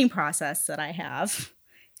ridiculous writing process that I have,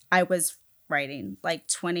 I was writing like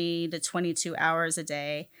 20 to 22 hours a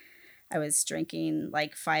day. I was drinking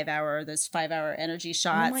like 5-hour energy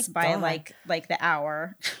shots by like the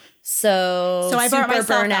hour. So I burnt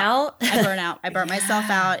myself out. I burnt myself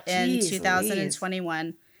out in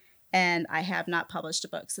 2021, and I have not published a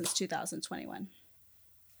book since 2021.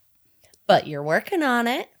 But you're working on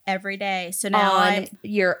it every day. So now on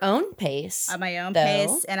your own pace. On my own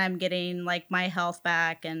pace, and I'm getting like my health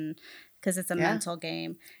back, and because it's a mental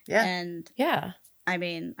game. Yeah. And I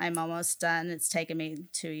mean, I'm almost done. It's taken me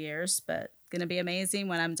 2 years, but going to be amazing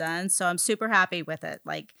when I'm done. So I'm super happy with it.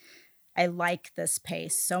 Like, I like this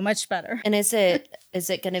pace so much better. And is it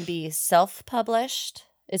going to be self-published?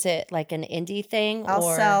 Is it like an indie thing?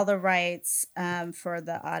 I'll sell the rights for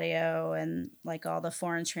the audio and like all the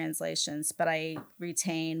foreign translations, but I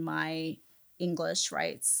retain my English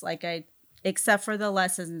rights. Like, except for the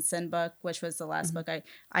Lessons in Sin book, which was the last book,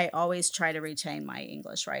 I always try to retain my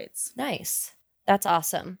English rights. Nice. That's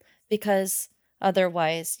awesome. Because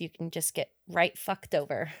otherwise you can just get fucked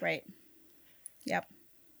over. Right. Yep.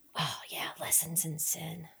 Oh, yeah. Lessons in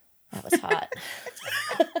Sin. That was hot.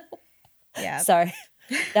 Yeah. Sorry.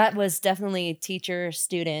 That was definitely teacher,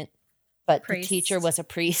 student, but priest. The teacher was a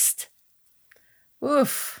priest.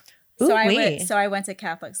 Oof. So I went to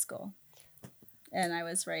Catholic school. And I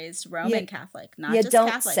was raised Roman Catholic, not just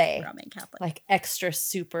Catholic, Roman Catholic. Like extra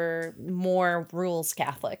super more rules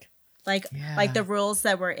Catholic. Like the rules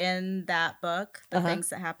that were in that book, the things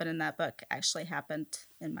that happened in that book actually happened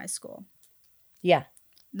in my school. Yeah.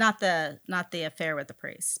 Not the affair with the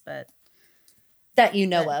priest, but that you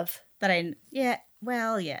know of. That I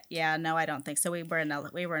no, I don't think so. We were in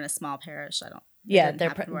a small parish.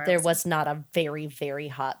 There was not a very, very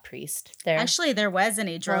hot priest there. Actually, there was, and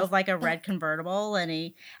he drove like a red convertible, and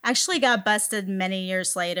he actually got busted many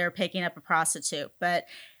years later picking up a prostitute, but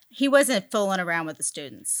he wasn't fooling around with the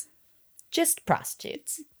students. Just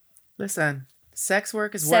prostitutes. Listen, sex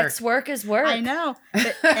work is work. Sex work is work. I know.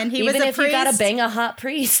 And he was a priest. Even if you gotta bang a hot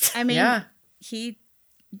priest. I mean, I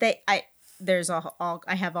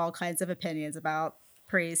have all kinds of opinions about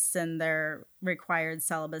priests and their required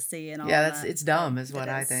celibacy and all that. Yeah, it's dumb is what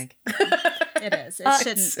I think. It is. It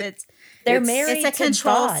shouldn't. They're married. It's a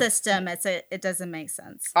control system. It doesn't make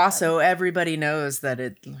sense. Also, everybody knows that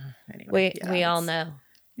it. Anyway, we all know.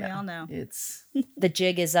 We all know. It's the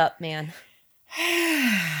jig is up, man.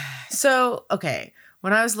 So, okay,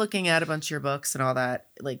 when I was looking at a bunch of your books and all that,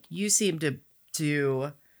 like, you seem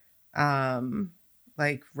to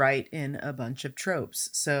like write in a bunch of tropes.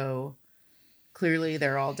 So clearly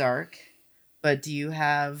they're all dark, but do you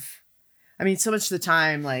have, I mean, so much of the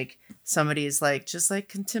time, like, somebody's like, just like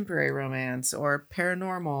contemporary romance or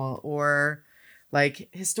paranormal or like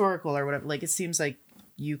historical or whatever. Like, it seems like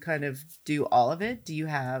you kind of do all of it. Do you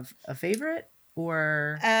have a favorite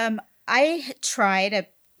or? I try to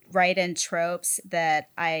write in tropes that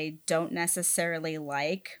I don't necessarily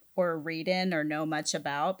like or read in or know much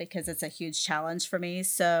about because it's a huge challenge for me.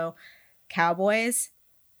 So cowboys,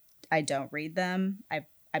 I don't read them.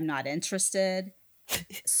 I'm not interested.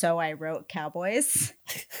 So I wrote cowboys.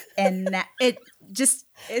 And it just,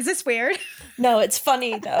 is this weird? No, it's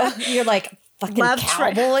funny though. You're like, fucking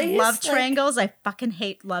cowboys? Love triangles. I fucking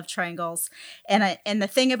hate love triangles. And the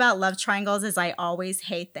thing about love triangles is I always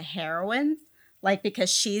hate the heroine. Like, because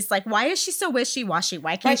she's like, why is she so wishy-washy?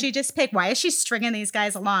 Why can't she just pick? Why is she stringing these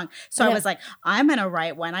guys along? So I was like, I'm going to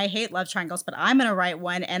write one. I hate love triangles, but I'm going to write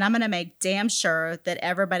one, and I'm going to make damn sure that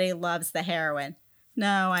everybody loves the heroine.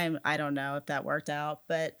 No, I don't know if that worked out,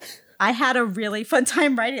 but I had a really fun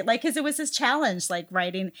time writing, like, because it was this challenge, like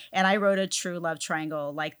writing, and I wrote a true love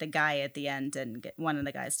triangle. Like, the guy at the end one of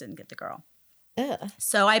the guys didn't get the girl. Ugh.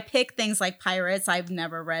 So I picked things like pirates. I've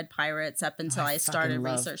never read pirates up until I started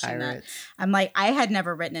researching that. I'm like, I had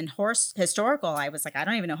never written in historical. I was like, I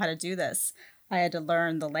don't even know how to do this. I had to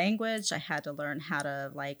learn the language. I had to learn how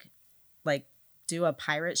to like do a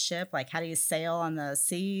pirate ship. Like, how do you sail on the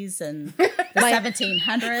seas and the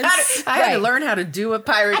 1700s? I had to learn how to do a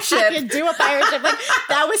pirate ship. I could do a pirate ship. Like,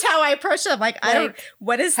 that was how I approached it. I'm like,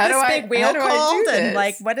 what is this big wheel called? And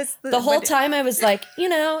like, what is the whole time I was like,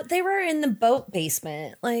 they were in the boat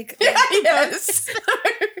basement. Like, yes.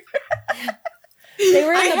 They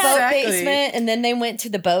were in the boat basement, and then they went to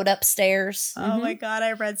the boat upstairs. Oh my God,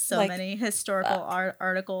 I read so many historical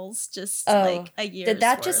articles just like a year. Did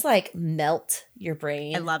that just like melt your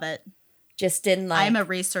brain? I love it. Just didn't like. I'm a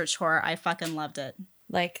research whore. I fucking loved it.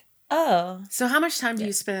 Like, So how much time do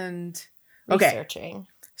you spend researching? Okay.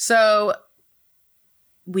 So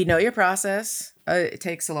we know your process. It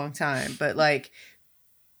takes a long time, but like,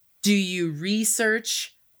 do you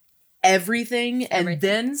research everything and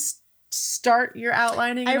then start your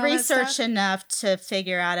outlining? I research enough to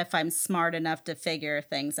figure out if I'm smart enough to figure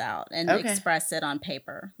things out and express it on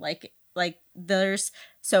paper. Like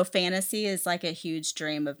fantasy is like a huge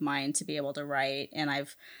dream of mine to be able to write, and I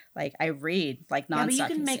read like nonstop. But you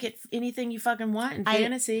can make it anything you fucking want in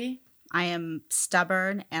fantasy. I am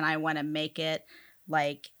stubborn, and I want to make it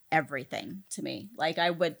like everything to me. Like I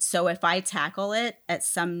would, so if I tackle it at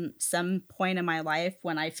some point in my life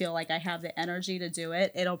when I feel like I have the energy to do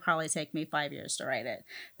it, it'll probably take me 5 years to write it,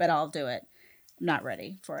 but I'll do it. I'm not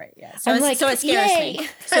ready for it yet. So it scares me.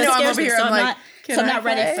 So I know, I'm over here. I'm not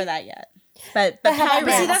ready for that yet. But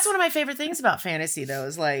see, that's one of my favorite things about fantasy, though,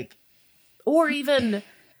 is like, or even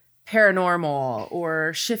paranormal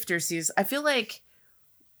or shifter-seas. I feel like,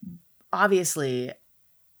 obviously,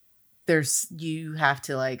 you have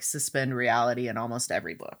to like suspend reality in almost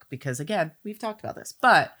every book because, again, we've talked about this.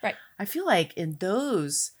 But I feel like in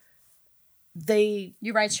those, you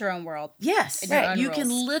write your own world. Yes, you can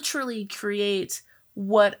literally create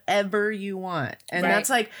whatever you want, and that's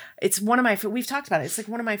like, it's one of my, we've talked about it, it's like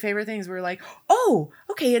one of my favorite things. We're like, oh,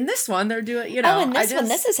 okay, in this one they're doing, in this one,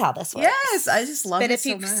 this is how this works. Yes, I just love it. But if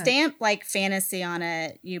you stamp like fantasy on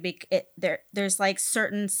it, there's like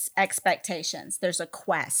certain expectations. There's a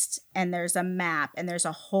quest, and there's a map, and there's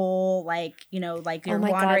a whole like you're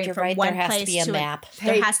wandering from one place to a map.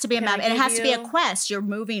 There has to be a map, and it has to be a quest. You're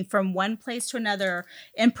moving from one place to another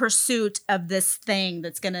in pursuit of this thing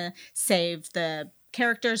that's gonna save the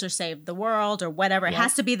characters or save the world or whatever. It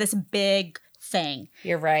has to be this big thing.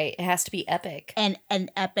 You're right. It has to be epic. And an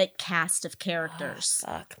epic cast of characters.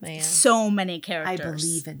 Oh, fuck, man. So many characters. I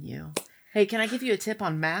believe in you. Hey, can I give you a tip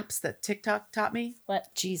on maps that TikTok taught me?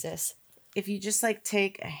 What? Jesus. If you just like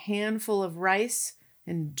take a handful of rice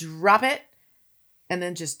and drop it and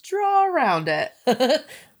then just draw around it.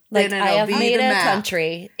 Like, I have made a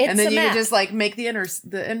country. It's and then a you map. can just like make the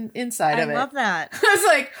inside of it. I love that. I was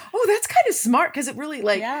like, oh, that's kind of smart, because it really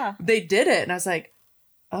they did it, and I was like,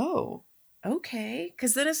 oh, okay,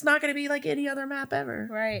 because then it's not going to be like any other map ever.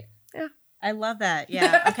 Right. Yeah. I love that.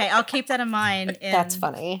 Yeah. Okay, I'll keep that in mind. That's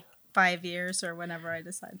funny. 5 years or whenever I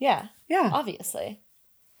decide. Yeah. Yeah. Obviously.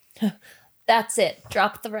 That's it.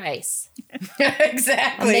 Drop the rice.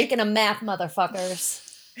 Exactly. I'm making a map, motherfuckers.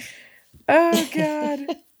 Oh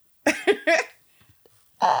God.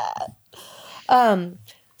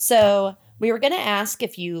 So we were going to ask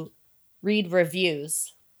if you read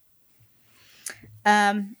reviews.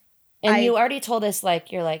 And you already told us,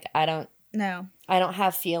 like, you're like, I don't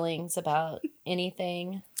have feelings about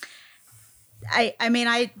anything. I mean,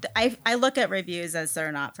 I look at reviews as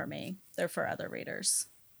they're not for me. They're for other readers.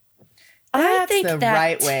 I think the that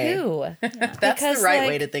right too. way. That's the right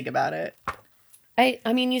way to think about it.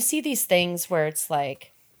 I mean, you see these things where it's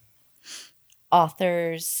like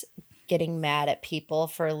authors getting mad at people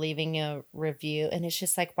for leaving a review, and it's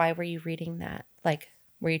just like, why were you reading that? Like,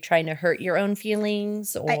 were you trying to hurt your own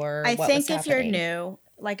feelings, or I what think was if you're happening? new,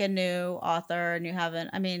 like a new author, and you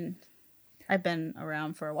haven't, I mean, I've been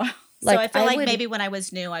around for a while. Like, so I feel like maybe when I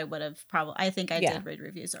was new, I would have I think I did read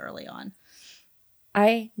reviews early on.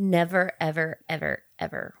 I never, ever, ever,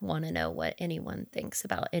 ever want to know what anyone thinks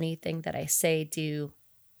about anything that I say, do,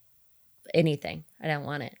 anything. I don't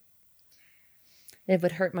want it. It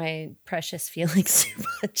would hurt my precious feelings too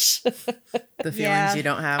much. The feelings you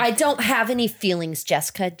don't have. I don't have any feelings,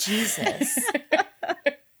 Jessica. Jesus.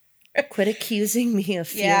 Quit accusing me of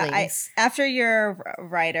feelings. After you're a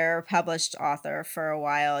writer, published author for a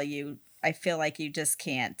while, I feel like you just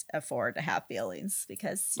can't afford to have feelings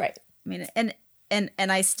because, right. I mean, and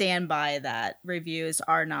I stand by that. Reviews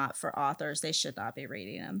are not for authors. They should not be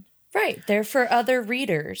reading them. Right. They're for other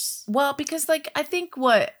readers. Well, because like, I think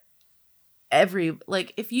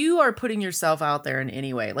if you are putting yourself out there in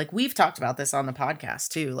any way, like we've talked about this on the podcast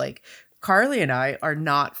too, like Carly and I are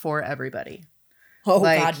not for everybody. Oh,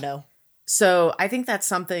 like, God, no. So I think that's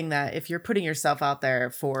something that if you're putting yourself out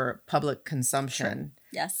there for public consumption,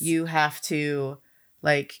 yes, you have to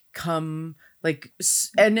like come like,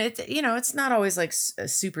 and it's not always like a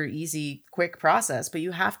super easy, quick process, but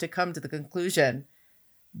you have to come to the conclusion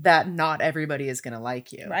that not everybody is going to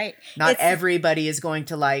like you. Right. Not everybody is going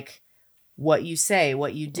to like what you say,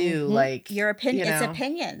 what you do, like your opinion. It's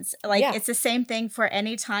opinions. Like it's the same thing for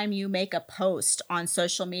any time you make a post on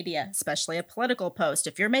social media, especially a political post.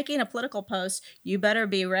 If you're making a political post, you better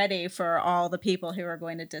be ready for all the people who are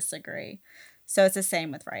going to disagree. So it's the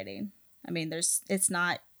same with writing. I mean, it's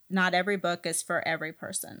not every book is for every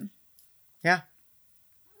person. Yeah.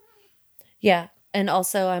 Yeah. And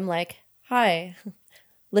also I'm like, hi,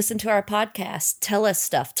 listen to our podcast. Tell us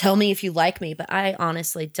stuff. Tell me if you like me. But I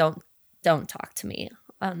honestly don't talk to me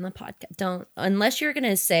on the podcast. Don't, unless you're going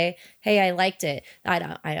to say, hey, I liked it. I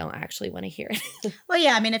don't actually want to hear it. Well,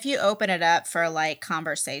 yeah. I mean, if you open it up for like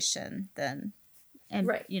conversation, then, and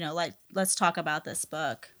right. Like, let's talk about this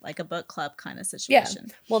book, like a book club kind of situation.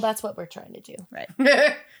 Yeah. Well, that's what we're trying to do. Right.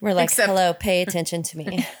 We're like, hello, pay attention to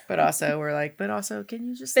me. But also can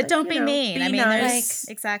you just, but don't be mean. Be I mean, nice.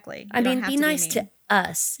 Exactly. I mean, be nice to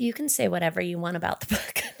us. You can say whatever you want about the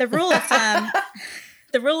book. The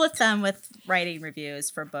rule of thumb with writing reviews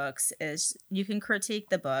for books is you can critique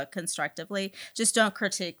the book constructively, just don't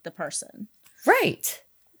critique the person. Right.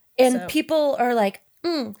 And people are like,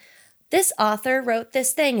 this author wrote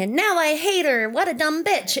this thing and now I hate her. What a dumb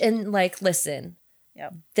bitch. Right. And like, listen,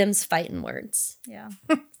 them's fighting words. Yeah.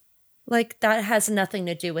 Like that has nothing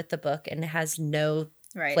to do with the book and has no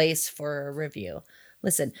place for a review.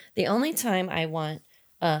 Listen, the only time I want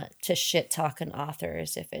to shit talk an author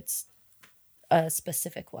is if it's a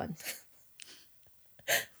specific one.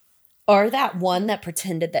 Or that one that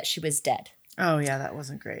pretended that she was dead. Oh, yeah, that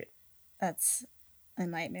wasn't great. That's a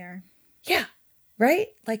nightmare. Yeah, right?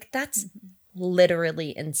 Like, that's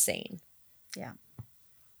literally insane. Yeah.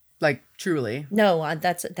 Like, truly. No,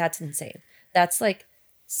 that's insane. That's like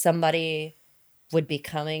somebody would be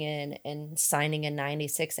coming in and signing a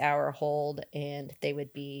 96-hour hold, and they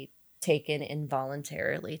would be taken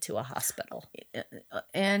involuntarily to a hospital.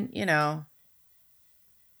 And,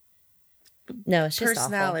 no, it's just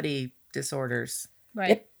personality awful. Disorders.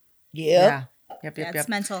 Right. Yep. Yep. It's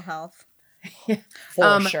mental health.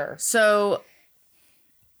 For sure. So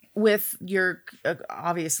with your,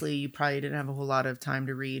 obviously you probably didn't have a whole lot of time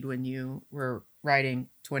to read when you were writing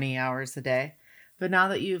 20 hours a day, but now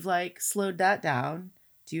that you've like slowed that down,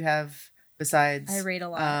 do you have, besides I read a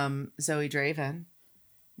lot. Zoe Draven,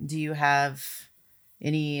 do you have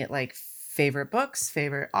any like favorite books,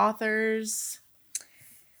 favorite authors?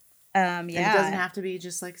 Yeah. And it doesn't have to be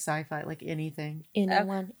just like sci-fi, like anything.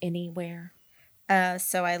 Anyone, anywhere.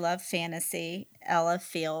 So I love fantasy. Ella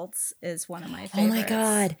Fields is one of my favorites. Oh my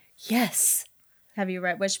God. Yes.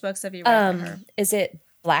 Which books have you read for her? Is it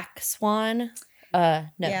Black Swan? No.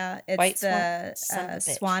 Yeah, it's White the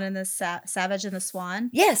Swan and the Savage and the Swan.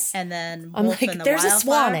 Yes. And then I'm Wolf like, and the there's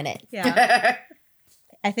Wildflower. a swan in it. Yeah.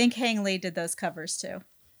 I think Hang Lee did those covers too.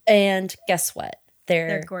 And guess what?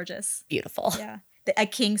 They're gorgeous. Beautiful. Yeah. A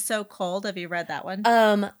King So Cold. Have you read that one?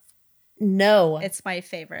 No. It's my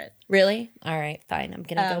favorite. Really? All right, fine. I'm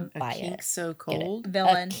gonna go buy a kink it. So Cold.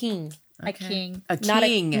 Villain. A king. Okay. A king. A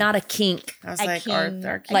king. Not a kink. I was a like, king.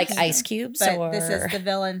 our king. Like ice cubes, but or this is the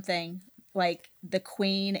villain thing. Like the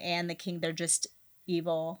queen and the king, they're just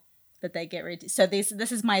evil that they get rid. So this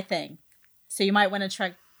is my thing. So you might want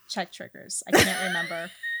to check triggers. I can't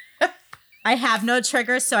remember. I have no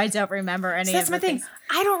triggers, so I don't remember any. So that's my thing.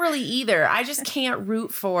 I don't really either. I just can't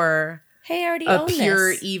root for. Hey, I already a own pure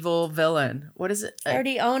this. evil villain. What is it? I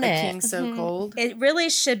already own it. A King So Cold. It really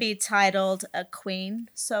should be titled A Queen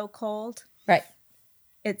So Cold. Right.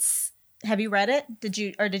 Have you read it? Did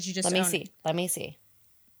you just? Let me see.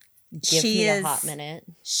 Give me a hot minute.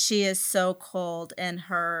 She is so cold, and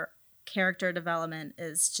her character development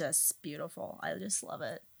is just beautiful. I just love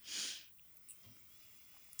it.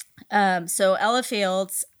 So Ella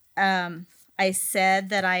Fields, I I said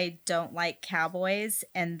that I don't like cowboys,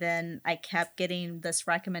 and then I kept getting this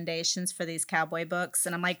recommendations for these cowboy books,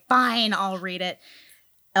 and I'm like, fine, I'll read it.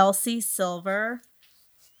 Elsie Silver.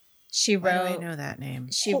 She Why wrote. do I know that name?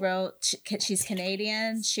 She's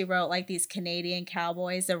Canadian. She wrote like these Canadian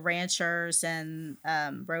cowboys, the ranchers, and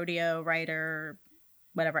rodeo rider,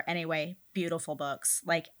 whatever. Anyway, beautiful books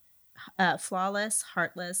like Flawless,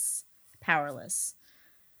 Heartless, Powerless.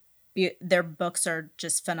 Their books are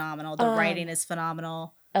just phenomenal. The writing is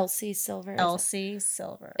phenomenal. Elsie Silver. Elsie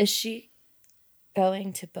Silver. Is she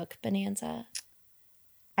going to Book Bonanza?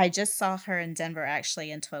 I just saw her in Denver actually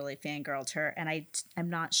and totally fangirled her, and I'm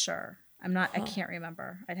not sure. I can't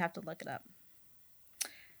remember. I'd have to look it up.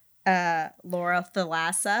 Laura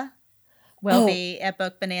Thalassa will be at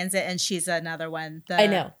Book Bonanza, and she's another one. I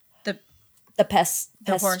know.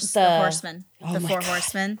 The horseman. Oh the my four God.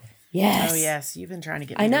 horsemen. Yes. Oh yes, you've been trying to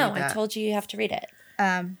get me I to know. read that. I told you have to read it.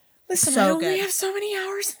 Listen, so I only good. have so many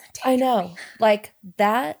hours in the day. I know. Like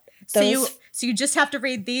that. Those So you just have to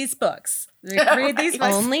read these books. Read these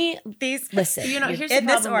books. only These. listen. You know, here's the in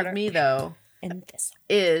this problem order. with me though. in this.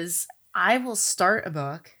 Is I will start a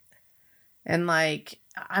book and like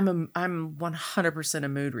I'm 100% a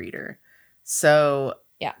mood reader. So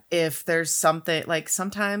Yeah. if there's something like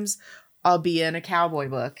sometimes I'll be in a cowboy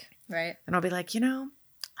book Right. and I'll be like,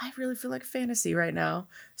 I really feel like fantasy right now.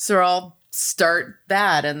 So I'll start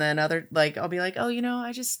that and then I'll be like,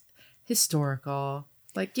 I just historical.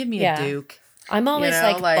 Like give me a Duke. I'm always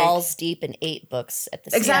know, like balls deep in 8 books at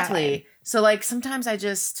the same Exactly. time. So like sometimes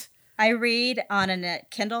I read on a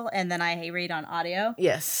Kindle and then I read on audio.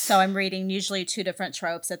 yes. So I'm reading usually 2 different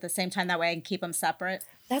tropes at the same time. That way I can keep them separate.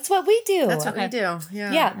 That's what we do. That's what we do.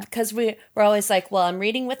 Yeah. Yeah, because we're always like, well, I'm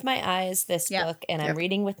reading with my eyes this Yep. book, and I'm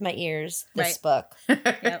reading with my ears this Right. book.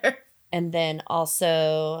 Yep. And then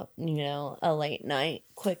also, a late night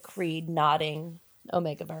quick read, nodding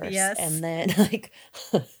Omegaverse. Yes. And then like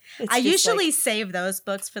I usually save those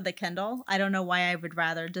books for the Kindle. I don't know why I would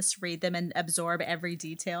rather just read them and absorb every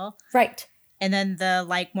detail. right. And then the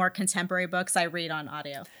like more contemporary books I read on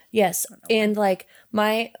audio. Yes. And like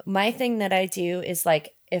my thing that I do is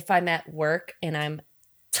like if I'm at work and I'm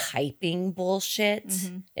typing bullshit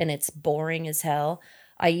and it's boring as hell,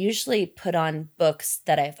 I usually put on books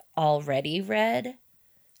that I've already read.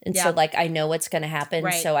 And so like I know what's going to happen,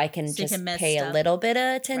 Right. so I can So you just can miss pay a stuff. little bit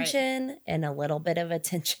of attention and a little bit of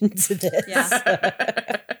attention to this.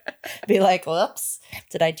 Yeah. Be like, whoops,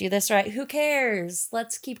 did I do this right? Who cares?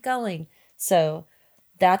 Let's keep going. So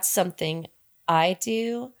that's something I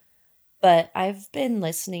do, but I've been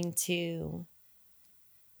listening to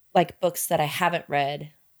like books that I haven't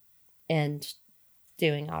read and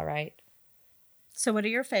doing all right. So what are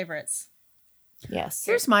your favorites? Yes.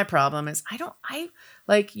 Here's my problem is I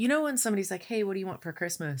like, when somebody's like, hey, what do you want for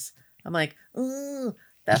Christmas? I'm like, ooh,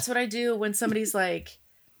 that's what I do when somebody's like,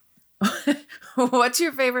 what's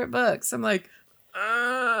your favorite books? I'm like,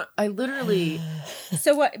 I literally.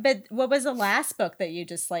 So what was the last book that you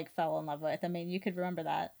just like fell in love with? I mean, you could remember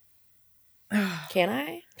that. Can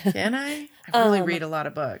I? Can I? I really read a lot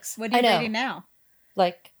of books. What are you reading now?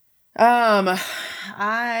 Like,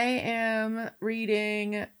 I am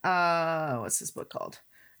reading, what's this book called?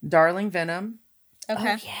 Darling Venom.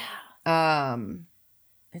 Okay. oh yeah.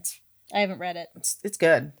 It's I haven't read it. It's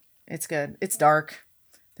good. It's good. It's dark.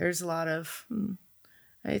 There's a lot of,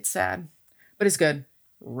 it's sad, but it's good.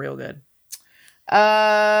 Real good.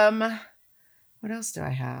 What else do I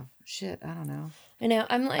have? Shit, I don't know. I know.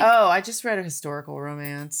 I'm like, Oh, I just read a historical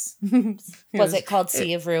romance. was it called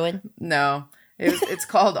Sea of Ruin? No, it's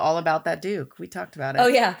called All About That Duke. We talked about it. Oh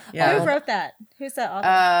yeah. Yeah. Who wrote that? Who's that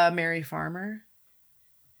author? Mary Farmer.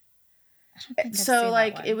 I don't think I've seen So that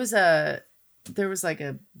like one. there was like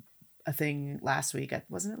a thing last week.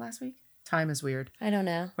 Wasn't it last week? Time is weird. I don't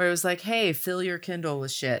know. Where it was like, hey, fill your Kindle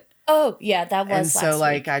with shit. Oh yeah, that was And last so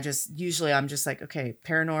like week. I'm just like, okay,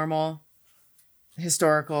 paranormal,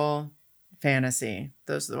 historical, fantasy.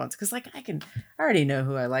 Those are the ones. Cause like I already know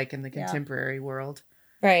who I like in the Yeah. contemporary world.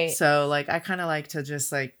 Right. So like I kind of like to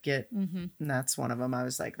just like get, Mhm. and that's one of them. I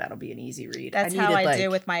was like, that'll be an easy read. That's how I needed, do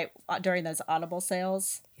like- with my during those Audible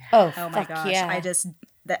sales. Oh, Oh my fuck gosh! yeah. I just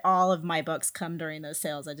that all of my books come during those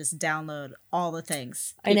sales. I just download all the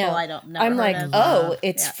things. I know. People I don't know. I'm like, of. oh,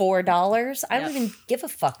 it's Yeah. $4. I don't Yep. even give a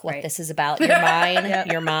fuck what Right. this is about. You're mine.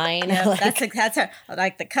 Yep. You're mine. Yeah, Like, that's how, I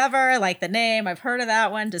like the cover, like the name. I've heard of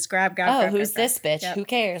that one. Just grab. oh, who's this bitch? Yep. Who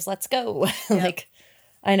cares? Let's go. Like,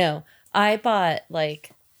 I know. I bought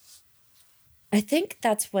like, I think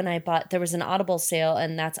that's when I bought. There was an Audible sale,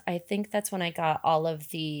 and I think that's when I got all of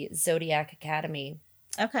the Zodiac Academy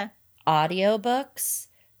Okay. audiobooks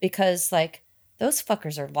because like those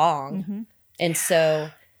fuckers are long. Mhm. And so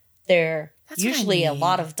they're usually a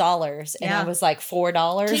lot of dollars. And I was like,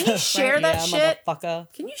 $4. Can you share that shit?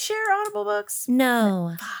 Motherfucker. Can you share Audible books?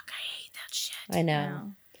 No. Fuck, I hate that shit. I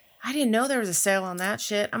know. I didn't know there was a sale on that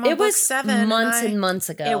shit. I'm on it book was 7. months and months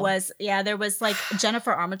ago. It was, there was like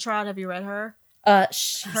Jennifer Armentrout. Have you read her?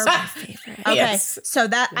 She's my favorite. Okay, Yes. so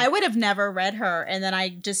that I would have never read her, and then I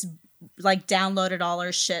just like downloaded all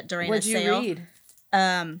her shit during a sale. What'd you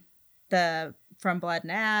read? The From Blood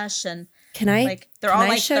and Ash, and can I? like they're all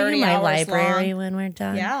like show 30 you my hours library long. when we're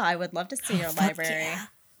done? Yeah, I would love to see your library. Yeah.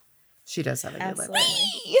 She does have a good library.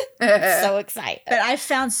 Absolutely. So excited. But I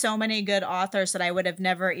found so many good authors that I would have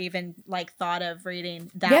never even like thought of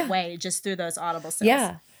reading that way just through those Audible sales.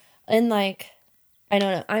 Yeah. And like, I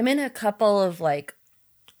don't know. I'm in a couple of like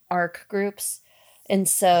ARC groups. And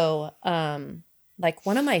so, like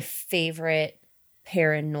one of my favorite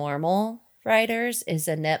paranormal writers is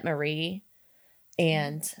Annette Marie.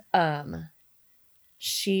 And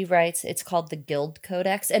she writes, it's called the Guild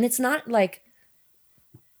Codex. And it's not like,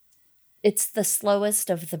 it's the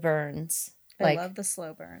slowest of the burns. I love the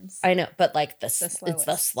slow burns. I know, but like it's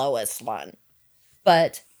the slowest one.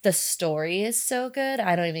 But the story is so good,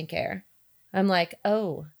 I don't even care. I'm like,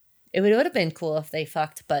 oh, it would have been cool if they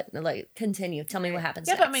fucked, but like, continue. Tell me what happens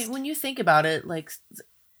next. But I mean, when you think about it, like,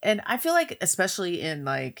 and I feel like, especially in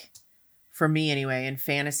like, for me anyway, in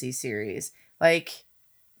fantasy series, like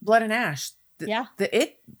Blood and Ash,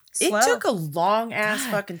 it took a long ass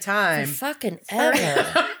fucking time. Fucking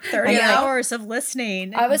ever. 30 hours of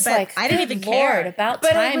listening. I was like, I didn't even care. About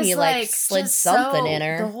time you like slid something in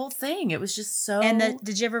her. The whole thing. It was just so. And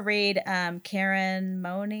did you ever read Karen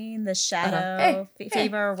Moaning, The Shadow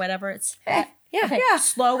Fever, or whatever it's?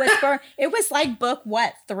 Slowest burn. It was like book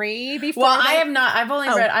 3 before. Well, I have not. I've only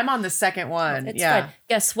read. I'm on the second one. It's fine.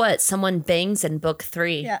 Guess what? Someone bangs in book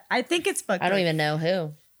 3. Yeah, I think it's book 3. I don't even know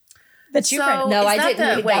who. But you read it. No, I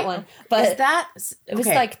didn't read that one. But it was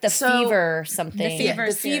like the Fever or something. The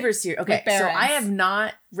Fever series. Okay, so I have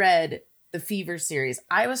not read the Fever series.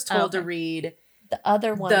 I was told to read the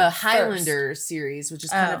other one, the Highlander series, which is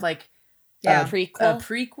kind of like a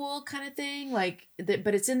prequel kind of thing. Like,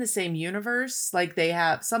 but it's in the same universe. Like they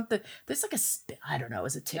have something. There's like I don't know.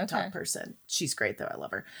 As a TikTok person, she's great though. I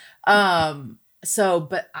love her. So,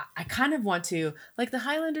 but I kind of want to, like the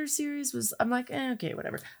Highlander series was, I'm like, okay,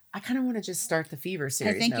 whatever. I kind of want to just start the Fever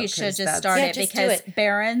series. I think you should just start it because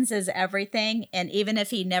Barron's is everything. And even if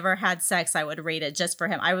he never had sex, I would read it just for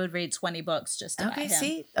him. I would read 20 books just to him.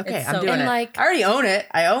 See? Okay, I'm doing it. Like, I already own it.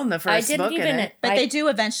 I own the first book in it. But they do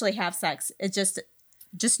eventually have sex. It just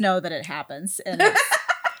know that it happens. And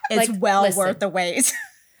it's like, worth the wait.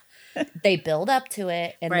 They build up to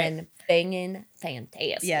it and then banging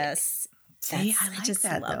fantastic. Yes. See, I just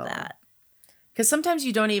love though. That. Because sometimes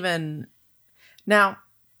you don't even... Now,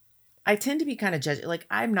 I tend to be kind of judgy. Like,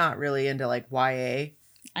 I'm not really into, like, YA.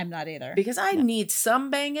 I'm not either. Because I need some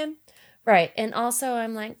banging. Right. And also,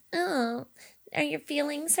 I'm like, oh, are your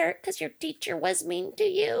feelings hurt because your teacher was mean to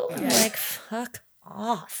you? I'm like, fuck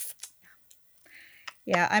off.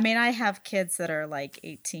 Yeah, I mean, I have kids that are like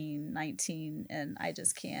 18, 19, and I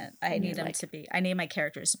just can't. I need them to be... I need my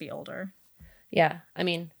characters to be older. Yeah, I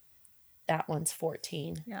mean... That one's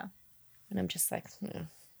 14. Yeah. And I'm just like,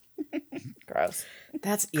 gross.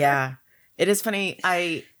 That's, it is funny.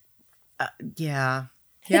 Yeah.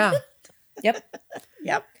 Yep.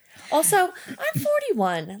 Also, I'm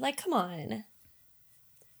 41. Like, come on.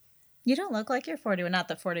 You don't look like you're 41. Not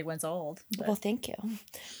that 41's old. Well, thank you.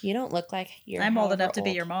 You don't look like you're I'm old enough to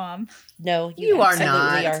be your mom. No, you are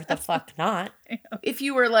not. Are the fuck not. If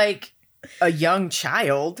you were like a young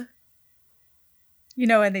child... You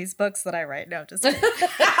know, in these books that I write. No, just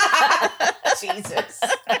Jesus.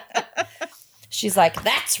 She's like,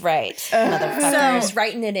 that's right, motherfuckers. So,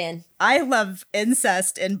 writing it in. I love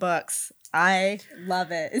incest in books. I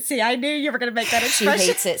love it. See, I knew you were going to make that expression. She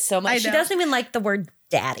hates it so much. She doesn't even like the word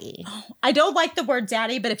daddy. I don't like the word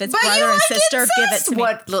daddy, but if it's brother and sister, give it to me.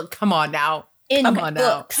 Look, come on now. Come on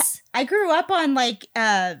books. Now. I grew up on like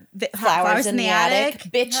Flowers in the Attic.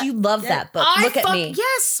 Bitch, you love that book. Look at me.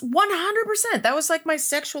 Yes, 100%. That was like my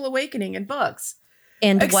sexual awakening in books.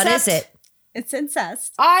 And what is it? It's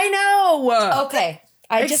incest. I know. Okay.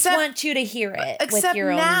 I just want you to hear it with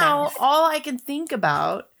your own mouth. All I can think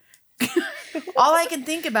about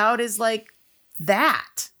is like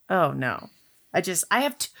that. Oh no. I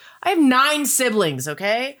have 9 siblings,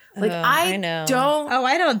 okay? Like I know.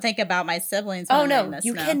 I don't think about my siblings. Oh no,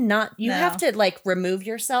 you cannot. You have to like remove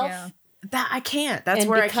yourself. Yeah. That I can't. That's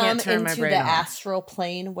where I can't turn my brain into the off. astral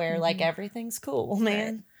plane where like everything's cool,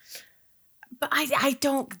 man. But I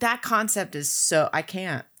don't. That concept is so I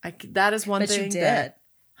can't. That is one thing. But you did.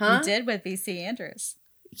 Huh? You did with VC Andrews.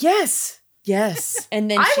 Yes. And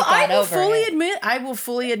then she got over it. I will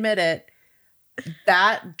fully admit it.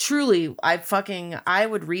 That truly, I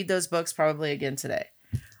would read those books probably again today.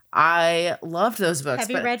 I loved those books. Have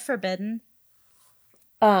you read Forbidden?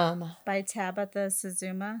 By Tabitha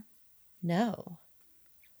Suzuma? No.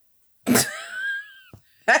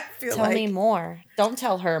 I feel tell me more. Don't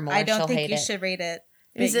tell her more. I don't think you should read it.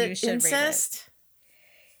 Is it incest?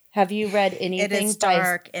 Have you read anything? It is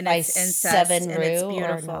dark and it's incest and it's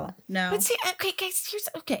beautiful. No. But see, okay, guys,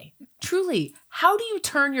 truly, how do you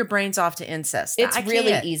turn your brains off to incest? It's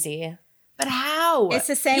really easy. But how? It's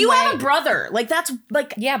the same way. You have a brother. Like, that's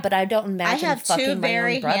like... Yeah, but I don't imagine I have fucking two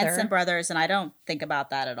very my own brother. handsome brothers, and I don't think about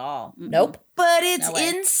that at all. Nope. But it's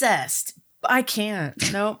incest. I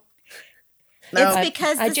can't. Nope. No. It's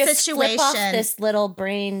because I the just situation... flip off this little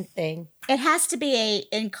brain thing. It has to be a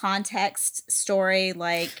in-context story,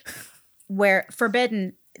 like, where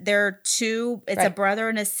Forbidden... There are two, it's a brother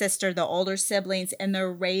and a sister, the older siblings, and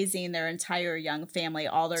they're raising their entire young family,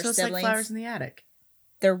 all their siblings. So it's like Flowers in the Attic.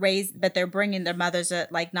 But they're bringing their mother's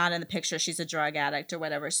like not in the picture. She's a drug addict or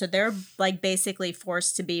whatever. So they're like basically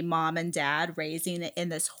forced to be mom and dad raising it in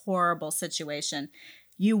this horrible situation.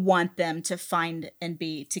 You want them to find and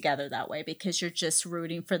be together that way because you're just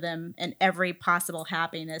rooting for them and every possible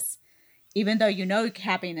happiness. Even though you know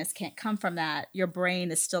happiness can't come from that, your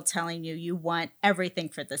brain is still telling you want everything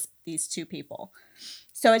for these two people.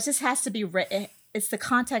 So it just has to be written. It's the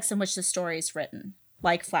context in which the story is written,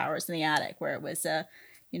 like Flowers in the Attic, where it was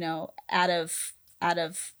out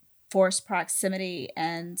of forced proximity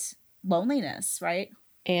and loneliness, right?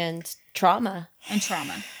 And trauma.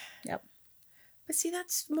 Yep. But see,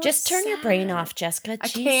 that's more just turn your brain off, Jessica. I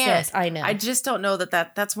Jesus, can't. I know. I just don't know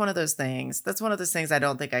that's one of those things. That's one of those things I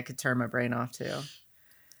don't think I could turn my brain off to.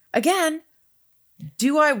 Again,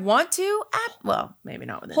 do I want to? Well, maybe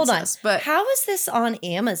not with incest. Hold on. But how is this on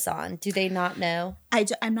Amazon? Do they not know?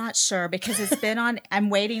 I'm not sure because it's been on. I'm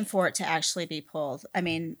waiting for it to actually be pulled. I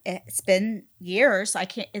mean, it's been years.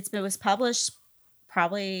 It was published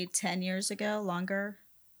probably 10 years ago, longer.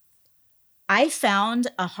 I found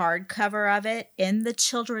a hardcover of it in the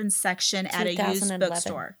children's section at a used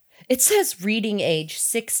bookstore. It says reading age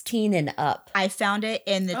 16 and up. I found it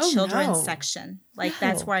in the children's section. Like,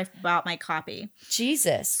 that's where I bought my copy.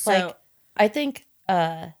 Jesus. So, I think...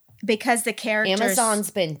 because the characters...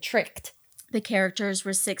 Amazon's been tricked. The characters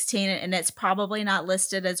were 16, and it's probably not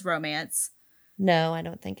listed as romance. No, I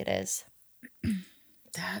don't think it is.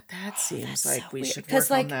 That seems like so we should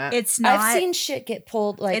work on that. It's not... I've seen shit get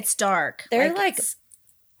pulled. Like, it's dark. They're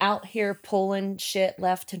out here pulling shit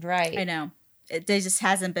left and right. I know. It just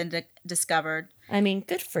hasn't been discovered. I mean,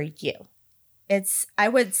 good for you. I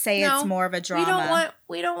would say it's more of a drama.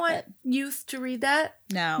 We don't want youth to read that.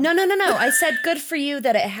 No. I said good for you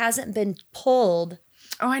that it hasn't been pulled.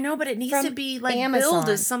 Oh, I know, but it needs to be like Amazon. billed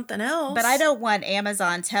as something else. But I don't want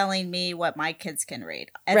Amazon telling me what my kids can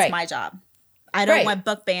read. That's my job. I don't want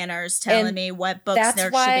book banners telling me what books there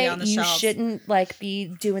should be on the shelf. That's why you shouldn't be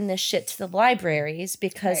doing this shit to the libraries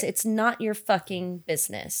because it's not your fucking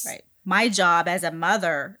business. Right. My job as a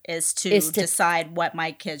mother is to decide what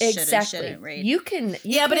my kids should and shouldn't read. You can,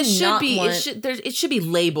 but it should be it should be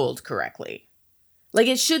labeled correctly. Like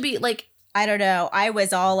it should be like I don't know. I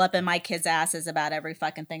was all up in my kids' asses about every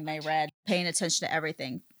fucking thing they read, paying attention to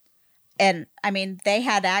everything. And I mean, they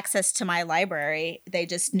had access to my library. They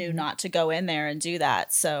just knew not to go in there and do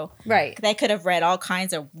that. So they could have read all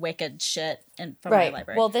kinds of wicked shit from my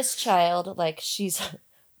library. Well, this child,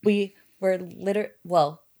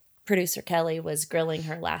 producer Kelly was grilling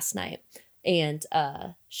her last night. And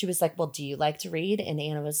she was like, well, do you like to read? And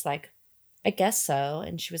Anna was like, I guess so.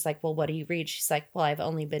 And she was like, well, what do you read? She's like, well, I've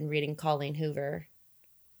only been reading Colleen Hoover,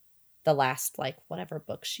 the last, whatever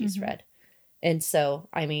book she's read. And so,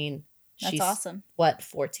 I mean... That's awesome.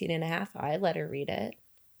 14 and a half? I let her read it.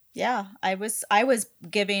 Yeah, I was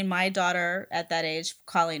giving my daughter at that age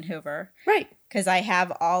Colleen Hoover. Right. Because I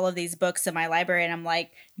have all of these books in my library and I'm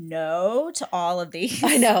like, no to all of these.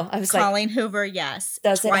 I know. I was Colleen Hoover, yes.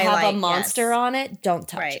 Does Twilight, it have a monster on it? Don't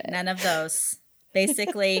touch it. None of those.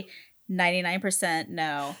 Basically, 99%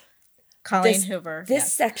 no. Colleen Hoover.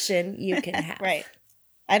 This section you can have. Right.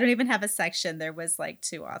 I don't even have a section. There was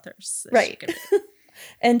 2 authors. Right.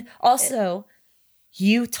 And also,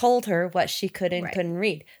 you told her what she could and couldn't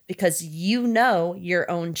read because you know your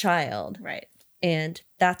own child. Right. And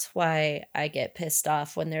that's why I get pissed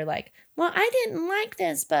off when they're like, well, I didn't like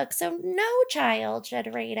this book, so no child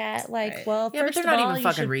should read it. Well, yeah, but they're not even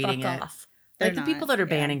fucking reading it. Off. Like the people that are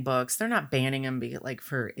banning books, they're not banning them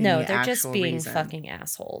for any No, they're actual just being reason. fucking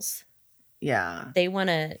assholes. Yeah. They want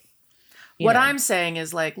to... What I'm saying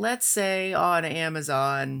is, like, let's say on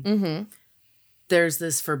Amazon, there's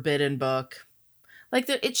this forbidden book. Like,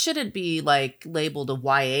 it shouldn't be, like, labeled a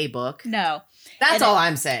YA book. No. That's all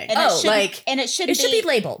I'm saying. And it should be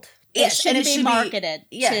labeled. It should be marketed,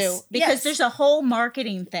 too. Because there's a whole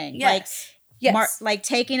marketing thing. Yes. Like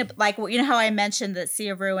taking, like, you know how I mentioned that Sea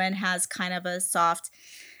of Ruin has kind of a soft...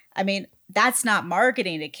 I mean, that's not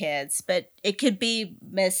marketing to kids, but it could be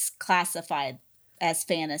misclassified as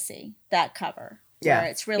fantasy, that cover. Where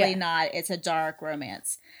it's really not, it's a dark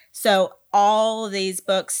romance. So all of these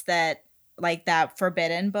books that, like that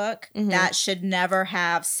forbidden book, that should never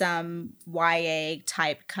have some YA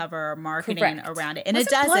type cover or marketing around it. And it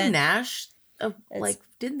doesn't. Blood Nash? Like,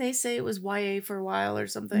 didn't they say it was YA for a while or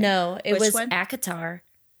something? No, it was one? ACOTAR.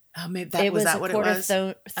 Oh, maybe that was that what it was?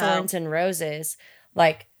 Thorns and Roses.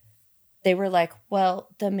 Like, they were like, well,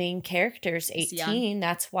 the main character's 18.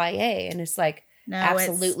 That's YA. And it's like, no,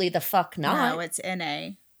 absolutely the fuck not. No, it's NA.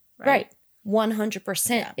 Right.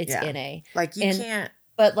 100% it's NA. Like, you can't.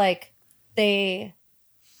 But, like, they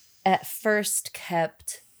at first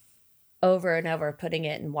kept over and over putting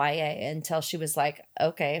it in YA until she was like,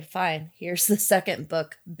 okay, fine. Here's the second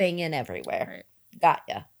book banging everywhere. Right. Got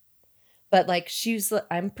ya. But, like,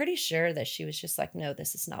 I'm pretty sure that she was just like, no,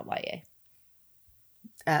 this is not YA.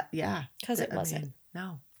 Yeah. Because it wasn't.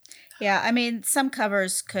 No. Yeah, I mean, some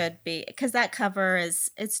covers could be, because that cover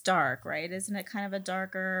it's dark, right? Isn't it kind of a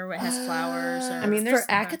darker, it has flowers? Or, I mean, for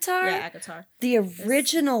ACOTAR? Yeah, ACOTAR. The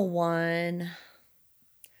original one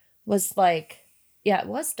was like, it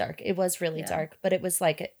was dark. It was really dark, but it was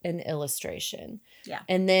like an illustration. Yeah.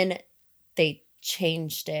 And then they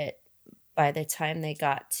changed it by the time they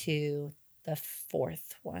got to the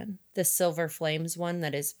fourth one, the Silver Flames one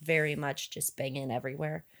that is very much just banging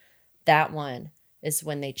everywhere. That one is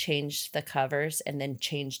when they changed the covers and then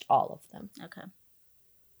changed all of them. Okay.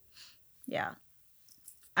 Yeah.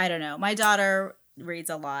 I don't know. My daughter reads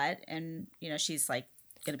a lot, and, she's like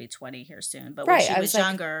going to be 20 here soon. But when she was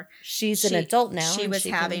younger, she's an adult now. She was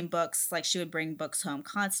having books, like she would bring books home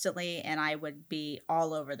constantly, and I would be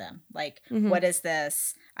all over them. Like, what is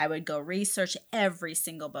this? I would go research every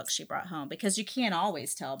single book she brought home, because you can't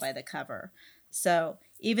always tell by the cover. So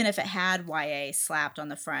even if it had YA slapped on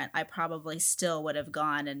the front, I probably still would have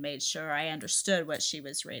gone and made sure I understood what she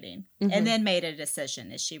was reading, and then made a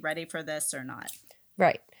decision. Is she ready for this or not?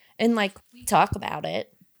 Right. And, like, we talk about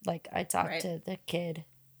it. Like, I talked to the kid,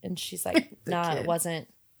 and she's like, nah, it wasn't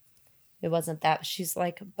that. She's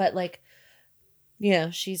like, but, like,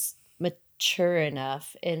 she's mature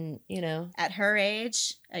enough, and, At her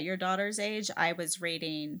age, at your daughter's age, I was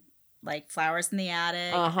reading, like, Flowers in the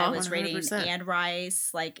Attic. I was 100%. Reading Anne Rice.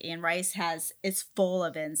 Like, Anne Rice is full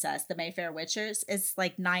of incest. The Mayfair Witches is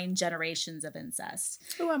like 9 generations of incest.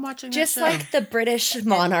 Oh, I'm watching just that show. Like the British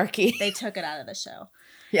monarchy. They took it out of the show.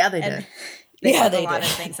 Yeah, they did. They took a lot of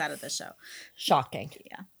things out of the show. Shocking.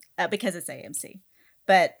 Yeah, because it's AMC.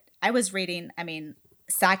 But I was reading,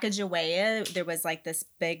 Sacagawea. There was like this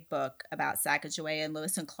big book about Sacagawea and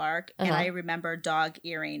Lewis and Clark, and I remember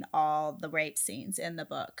dog-earing all the rape scenes in the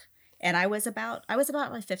book. And I was about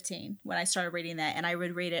like 15 when I started reading that, and I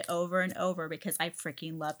would read it over and over because I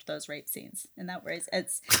freaking loved those rape scenes. And that was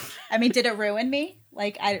did it ruin me?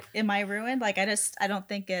 Like, am I ruined? Like, I don't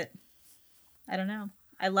think it. I don't know.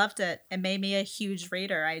 I loved it. It made me a huge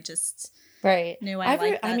reader. I just knew I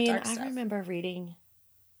liked that dark stuff. I remember reading.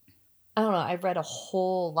 I don't know. I read a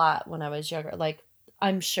whole lot when I was younger. Like,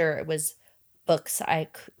 I'm sure it was books I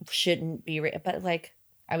shouldn't be reading, but, like,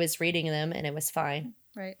 I was reading them and it was fine.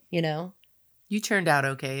 Right. You turned out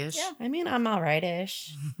okay-ish. Yeah. I mean, I'm all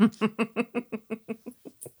right-ish.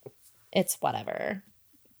 It's whatever.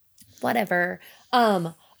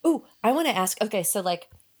 Ooh, I want to ask, okay, so, like,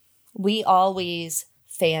 we always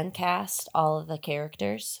fan cast all of the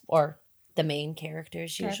characters, or the main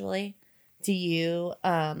characters usually. Do you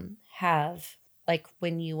have, like,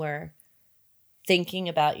 when you were thinking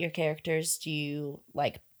about your characters, do you,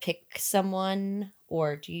 like, pick someone,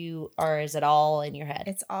 or is it all in your head?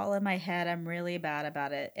 It's all in my head. I'm really bad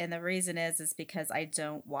about it. And the reason is because I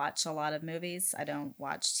don't watch a lot of movies. I don't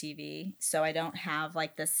watch TV. So I don't have,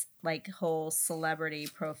 like, this, like, whole celebrity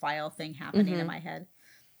profile thing happening in my head.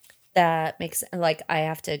 That makes, like, I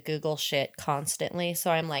have to Google shit constantly. So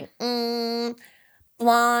I'm like,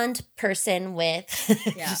 blonde person with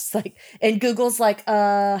just like, and Google's like,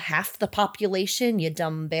 half the population, you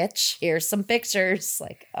dumb bitch. Here's some pictures.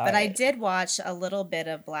 Like, but I did watch a little bit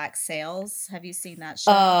of Black Sails. Have you seen that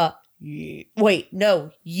show? Wait,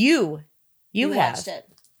 no, you watched it.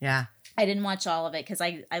 Yeah. I didn't watch all of it because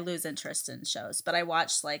I lose interest in shows, but I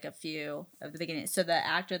watched like a few of the beginning. So the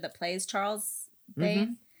actor that plays Charles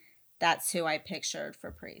Bane, that's who I pictured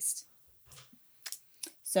for Priest.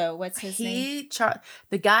 So what's his name?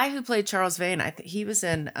 The guy who played Charles Vane, I think he was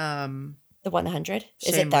in The 100?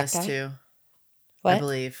 Is Shameless it that guy? too. What? I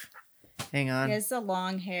believe. Hang on. He has the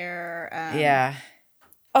long hair. Yeah.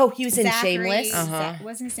 Oh, he was in Zachary, Shameless?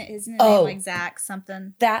 Wasn't his name Oh. like Zach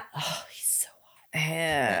something? He's so hot.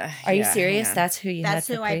 Yeah. Are you serious? That's who you That's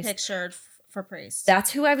had who for I Priest? pictured for Priest.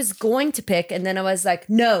 That's who I was going to pick. And then I was like,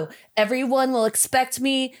 no, everyone will expect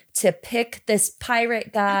me to pick this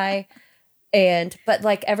pirate guy. But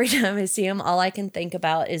like every time I see him, all I can think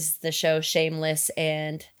about is the show Shameless,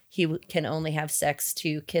 and he can only have sex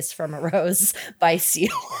to Kiss from a Rose by Seal.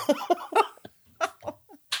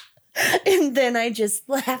 And then I just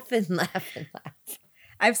laugh and laugh and laugh.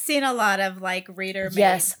 I've seen a lot of like reader.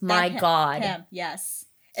 Yes, my God. Him, yes.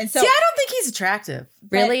 And so see, I don't think he's attractive.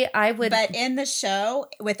 Really? I would. But in the show,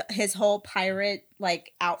 with his whole pirate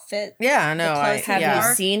like outfit. Yeah, I know. Have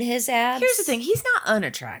you seen his abs? Here's the thing. He's not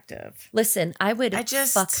unattractive. Listen, I would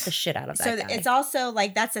fuck the shit out of that guy. It's also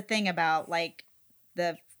like, that's the thing about like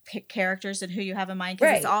the characters and who you have in mind,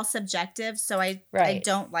 because it's all subjective. So I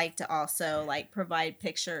don't like to also like provide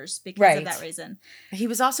pictures because of that reason. He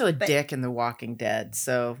was also a dick in The Walking Dead.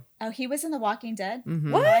 So he was in The Walking Dead.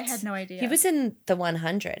 Mm-hmm. What? I had no idea. He was in the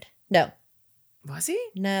 100. No, was he?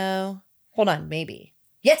 No, hold on, maybe.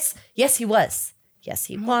 Yes, he was. Yes,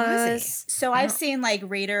 he was. So I've seen like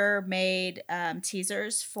reader made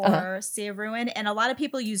teasers for Sea of Ruin, and a lot of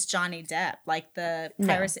people use Johnny Depp, like the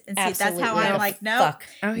pirates. And see, that's how I'm like, no. Fuck.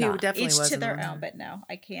 Oh, he definitely each was to their own, but no,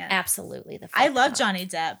 I can't. Absolutely. I love Johnny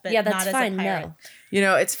Depp, but yeah, that's not fine. as a pirate. No. You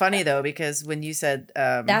know, it's funny though, because when you said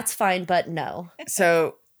that's fine, but no.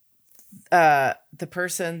 So the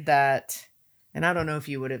person that, and I don't know if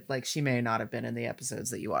you would have, like, she may not have been in the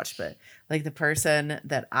episodes that you watched, but like the person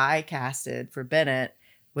that I casted for Bennett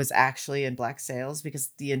was actually in Black Sails,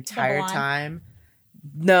 because the entire time,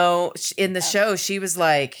 in the show, she was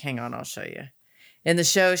like, hang on, I'll show you. In the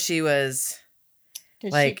show, she was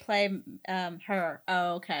Did like, she play her?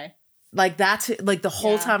 Oh, okay. Like that's like the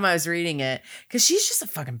whole time I was reading it, because she's just a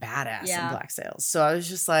fucking badass in Black Sails. So I was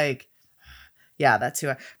just like, yeah, that's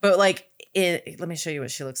who but like, let me show you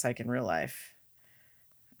what she looks like in real life.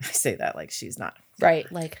 I say that like she's not.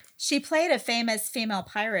 Right, like. She played a famous female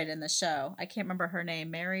pirate in the show. I can't remember her name.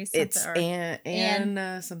 Mary something. It's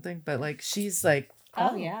Anne something, but like she's like.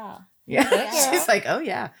 Oh yeah. Yeah. She's like, oh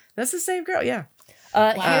yeah, that's the same girl. Yeah.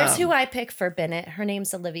 Here's who I pick for Bennett. Her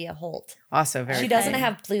name's Olivia Holt. Also very. She doesn't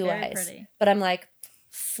have blue very eyes, pretty. but I'm like,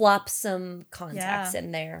 flop some contacts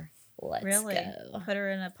in there. Let's go. Put her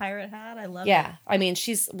in a pirate hat. I love it. Yeah, I mean,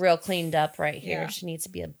 she's real cleaned up right here. Yeah. She needs to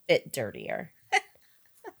be a bit dirtier.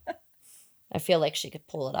 I feel like she could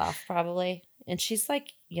pull it off probably. And she's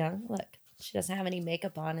like young. Look, she doesn't have any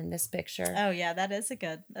makeup on in this picture. Oh yeah, that's a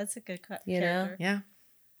good You know? character. Yeah.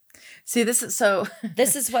 See, this is so.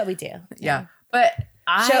 This is what we do. Yeah, but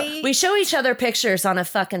we show each other pictures on a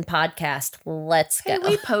fucking podcast. Let's go. Hey,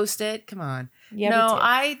 we post it. Come on. Yeah, no,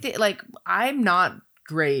 I think like I'm not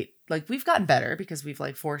great. Like we've gotten better because we've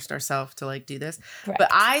like forced ourselves to like do this. Correct. But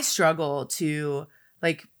I struggle to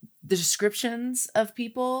like the descriptions of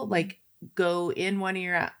people like go in one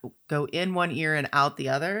ear and out the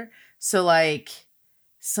other. So like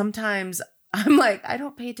sometimes I'm like, I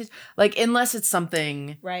don't pay attention. Like unless it's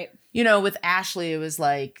something Right. You know, with Ashley, it was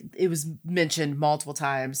like it was mentioned multiple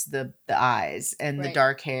times, the eyes and the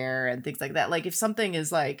dark hair and things like that. Like if something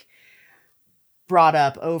is like brought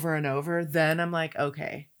up over and over, then I'm like,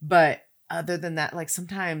 okay. But other than that, like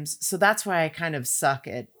sometimes, so that's why I kind of suck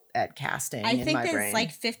at casting. I think there's it's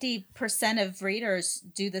like 50% of readers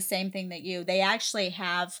do the same thing that you. They actually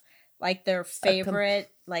have like their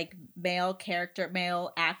favorite like male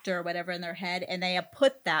actor or whatever in their head, and they have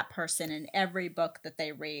put that person in every book that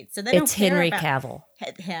they read. So they don't care Henry about Cavill.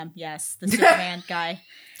 Him, yes, the Superman guy.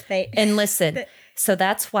 And listen, so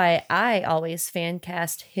that's why I always fan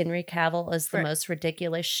cast Henry Cavill as the most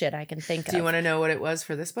ridiculous shit I can think of. Do you want to know what it was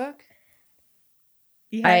for this book?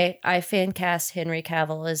 Yeah. I fan cast Henry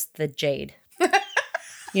Cavill as the Jade.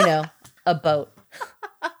 You know, a boat.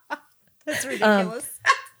 That's ridiculous.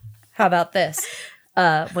 How about this?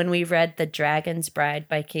 When we read The Dragon's Bride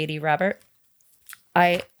by Katie Robert,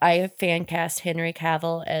 I fan cast Henry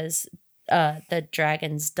Cavill as the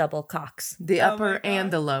dragon's double cocks. The upper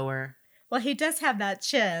and the lower. Well, he does have that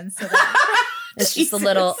chin, so that it's just a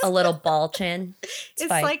little ball chin. It's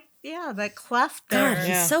like the cleft there. God,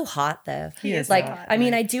 he's so hot though. He is like hot. I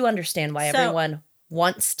mean, I do understand why everyone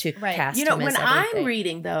wants to cast you know, him when as everything. I'm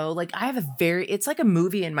reading though, like I have it's like a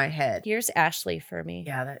movie in my head. Here's Ashley for me.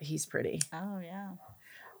 Yeah, he's pretty. Oh yeah.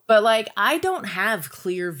 But like, I don't have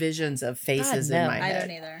clear visions of faces in my head. I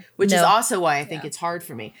don't either. Which is also why I think it's hard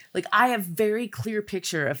for me. Like, I have very clear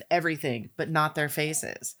picture of everything, but not their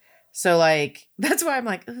faces. So like, that's why I'm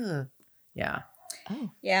like, ugh. Yeah.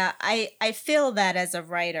 Oh. Yeah, I feel that as a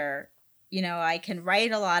writer, you know, I can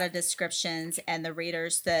write a lot of descriptions and the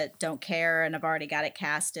readers that don't care and have already got it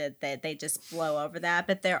casted, that they just blow over that.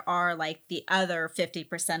 But there are like the other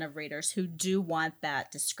 50% of readers who do want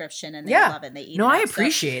that description and they love it and they eat it. No, I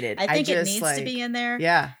appreciate it. I think it needs to be in there.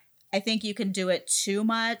 Yeah. I think you can do it too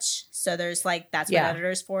much. So there's like, that's what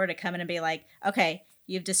editors for, to come in and be like, okay,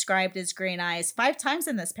 you've described his green eyes 5 times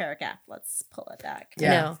in this paragraph. Let's pull it back.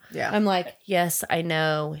 Yeah. I'm like, yes, I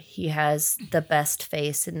know he has the best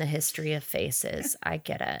face in the history of faces. I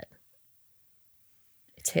get it.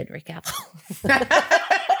 It's Henry Cavill.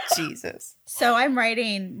 Jesus. So I'm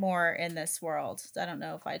writing more in this world. I don't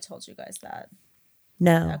know if I told you guys that.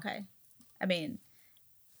 No. Okay. I mean,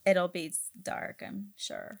 it'll be dark, I'm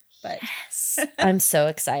sure. But yes. I'm so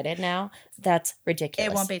excited now. That's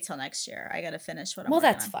ridiculous. It won't be till next year. I got to finish what I'm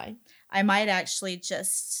working that's on. Fine. I might actually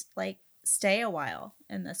just like stay a while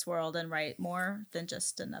in this world and write more than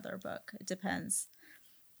just another book. It depends.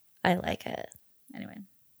 I like it. Anyway.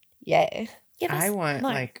 Yay. I want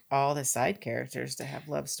like all the side characters to have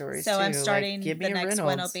love stories too. So I'm starting, like, give me the next Reynolds.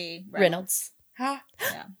 one will be Reynolds. Huh?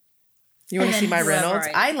 Yeah. You want to see my Reynolds?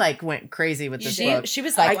 I like went crazy with this book. She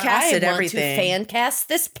was like, I casted everything. To fan cast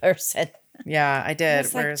this person. Yeah, I did.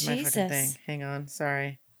 Where's my fucking thing? Hang on.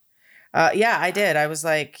 Sorry. Yeah, I did. I was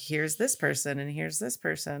like, here's this person and here's this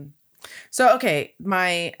person. So, okay.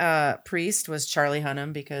 My priest was Charlie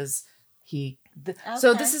Hunnam because he...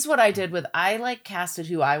 So this is what I did with... I like casted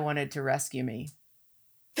who I wanted to rescue me.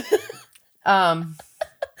 From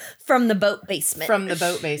the boat basement. From the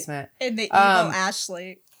boat basement. In the evil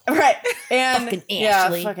Ashley. Right. And fucking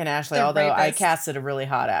Ashley. Fucking Ashley. The although rapist. I casted a really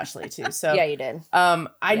hot Ashley too. So yeah, you did.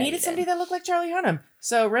 I needed somebody that looked like Charlie Hunnam.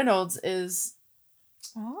 So Reynolds is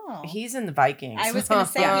he's in the Vikings. I was gonna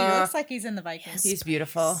say he looks like he's in the Vikings. He's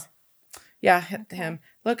beautiful. Yeah, him.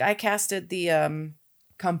 Look, I casted the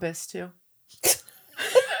compass too.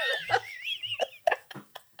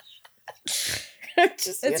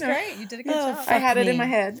 It's great. You did a good job. I had it in my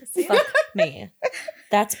head. Fuck me.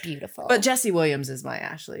 That's beautiful. But Jesse Williams is my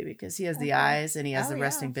Ashley because he has the eyes and he has the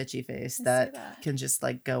resting bitchy face that can just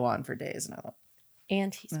like go on for days. And I love.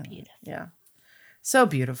 And he's beautiful. Yeah. So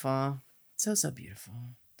beautiful. So beautiful.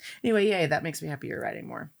 Anyway, yay, that makes me happy you're writing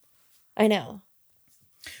more. I know.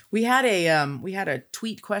 We had a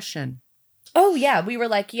tweet question. Oh yeah. We were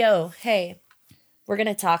like, yo, hey, we're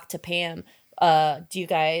gonna talk to Pam. Do you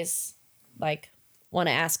guys like want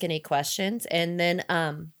to ask any questions? And then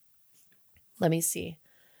let me see.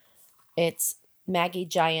 It's Maggie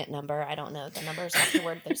Giant number. I don't know the numbers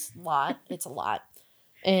afterward. There's a lot. It's a lot.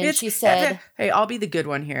 And she said, hey, I'll be the good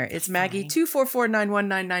one here. It's Maggie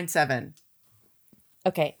 244-91997.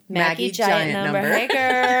 Okay. Maggie Giant number. Hey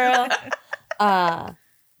girl.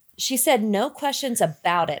 She said, no questions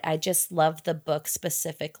about it. I just love the book,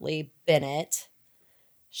 specifically Bennett.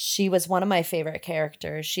 She was one of my favorite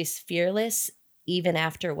characters. She's fearless even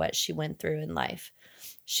after what she went through in life.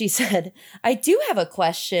 She said, I do have a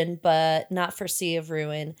question, but not for Sea of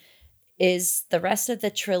Ruin. Is the rest of the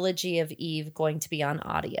trilogy of Eve going to be on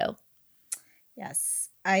audio? Yes.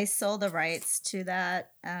 I sold the rights to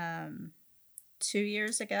that 2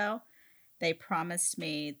 years ago. They promised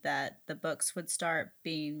me that the books would start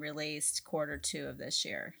being released Q2 of this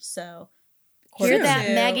year. So hear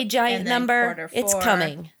that, Maggie Giant number? It's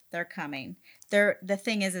coming. They're coming. The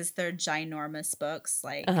thing is they're ginormous books,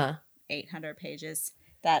 like 800 pages.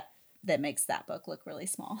 That makes that book look really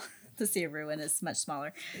small. The Sea of Ruin is much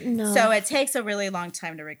smaller. No. So it takes a really long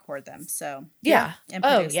time to record them. So yeah. And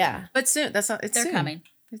produce them. But soon. They're soon. Coming.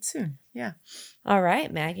 It's soon. Yeah. All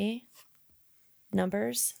right, Maggie.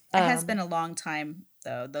 Numbers. It has been a long time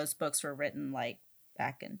though. Those books were written like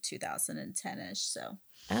back in 2010-ish. So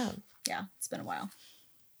yeah, it's been a while.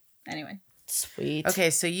 Anyway. Sweet.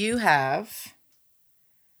 Okay, so you have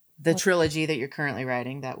the trilogy that you're currently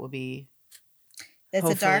writing. That will be. It's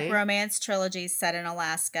a dark romance trilogy set in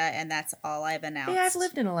Alaska, and that's all I've announced. Yeah, I've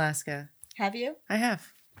lived in Alaska. Have you? I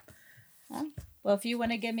have. Well, if you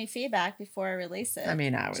want to give me feedback before I release it. I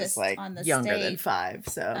mean, I was like younger than 5,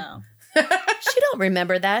 so. Oh. She don't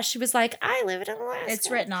remember that. She was like, I live in Alaska. It's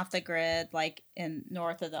written off the grid, like in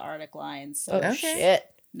north of the Arctic line. So shit.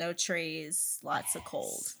 No trees, lots of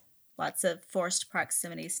cold, lots of forced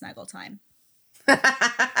proximity snuggle time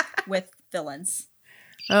with villains.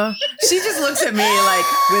 Oh, she just looks at me like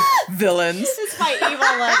with villains. This is my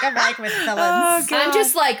evil look. I'm like with villains. I'm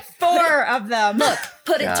just like 4 of them. Look,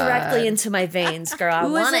 Put it directly into my veins, girl. I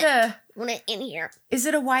want it in here. Is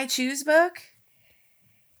it a Why Choose book?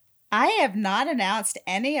 I have not announced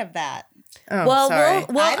any of that. Oh, well, sorry.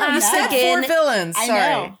 we'll ask said again. 4 villains. I Sorry.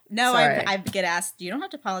 know. No, Sorry. I get asked. You don't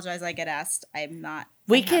have to apologize. I get asked. I'm not.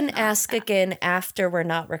 We can ask again after we're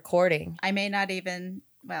not recording. I may not even.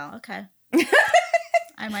 Well, okay.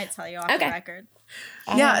 I might tell you off the record.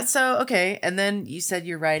 Yeah. So, okay. And then you said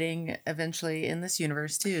you're writing eventually in this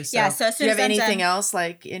universe too. So, yeah. So as soon do you have as I'm anything done, else,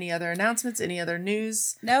 like any other announcements, any other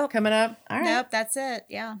news Nope. coming up? All right. Nope. That's it.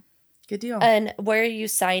 Yeah. Good deal. And where are you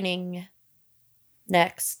signing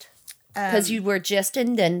next? Because you were just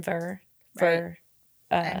in Denver for.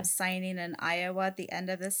 I'm signing in Iowa at the end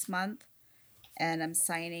of this month, and I'm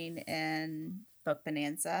signing in Book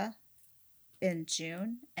Bonanza in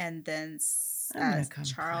June, and then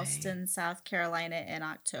Charleston, South Carolina in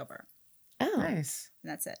October. Oh, nice.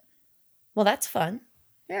 And that's it. Well, that's fun.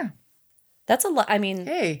 Yeah. That's a lot. I mean,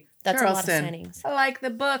 hey, that's Charleston. a lot of signings. I like the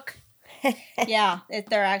book. Yeah,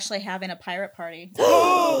 they're actually having a pirate party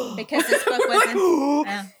because this book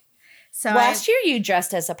wasn't. So last year you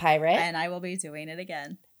dressed as a pirate, and I will be doing it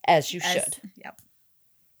again, as you should. Yep,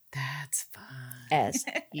 that's fun. As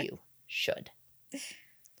you should.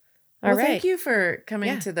 All right. Thank you for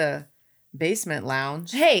coming to the basement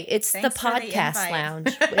lounge. Hey, it's Thanks the for the podcast invite.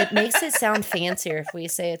 lounge. It makes it sound fancier if we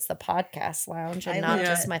say it's the podcast lounge and not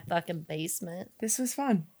just my fucking basement. This was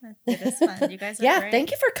fun. It is fun. You guys are great.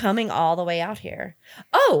 Thank you for coming all the way out here.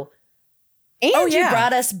 Oh, and you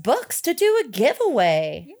brought us books to do a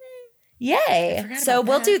giveaway. Yay. So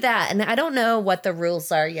we'll do that. And I don't know what the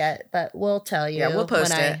rules are yet, but we'll tell you we'll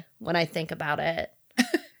post when I think about it.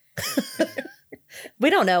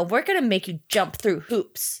 We don't know. We're going to make you jump through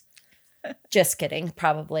hoops. Just kidding.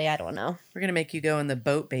 Probably. I don't know. We're going to make you go in the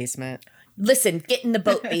boat basement. Listen, get in the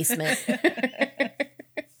boat basement.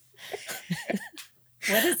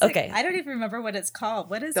 What is it? I don't even remember what it's called.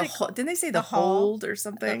 What is it? Didn't they say the hold or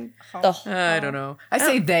something? I don't know. I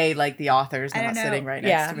say they like the author's not sitting right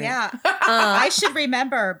next to me. Yeah. I should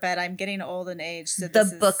remember, but I'm getting old in age. So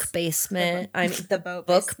the book basement. I mean, the boat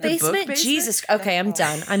book basement? Jesus. Okay, I'm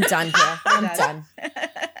done. I'm done here. I'm done.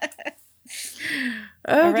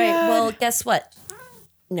 All right. God. Well, guess what?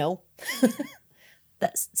 No.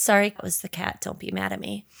 Sorry, that was the cat. Don't be mad at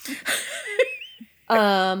me.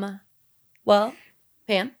 Well,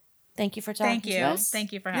 Pam, thank you for talking to us.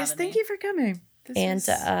 Thank you for having me. Yes, thank you for coming.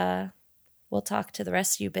 We'll talk to the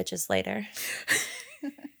rest of you bitches later.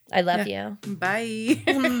 I love you. Bye.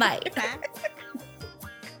 Bye. Bye.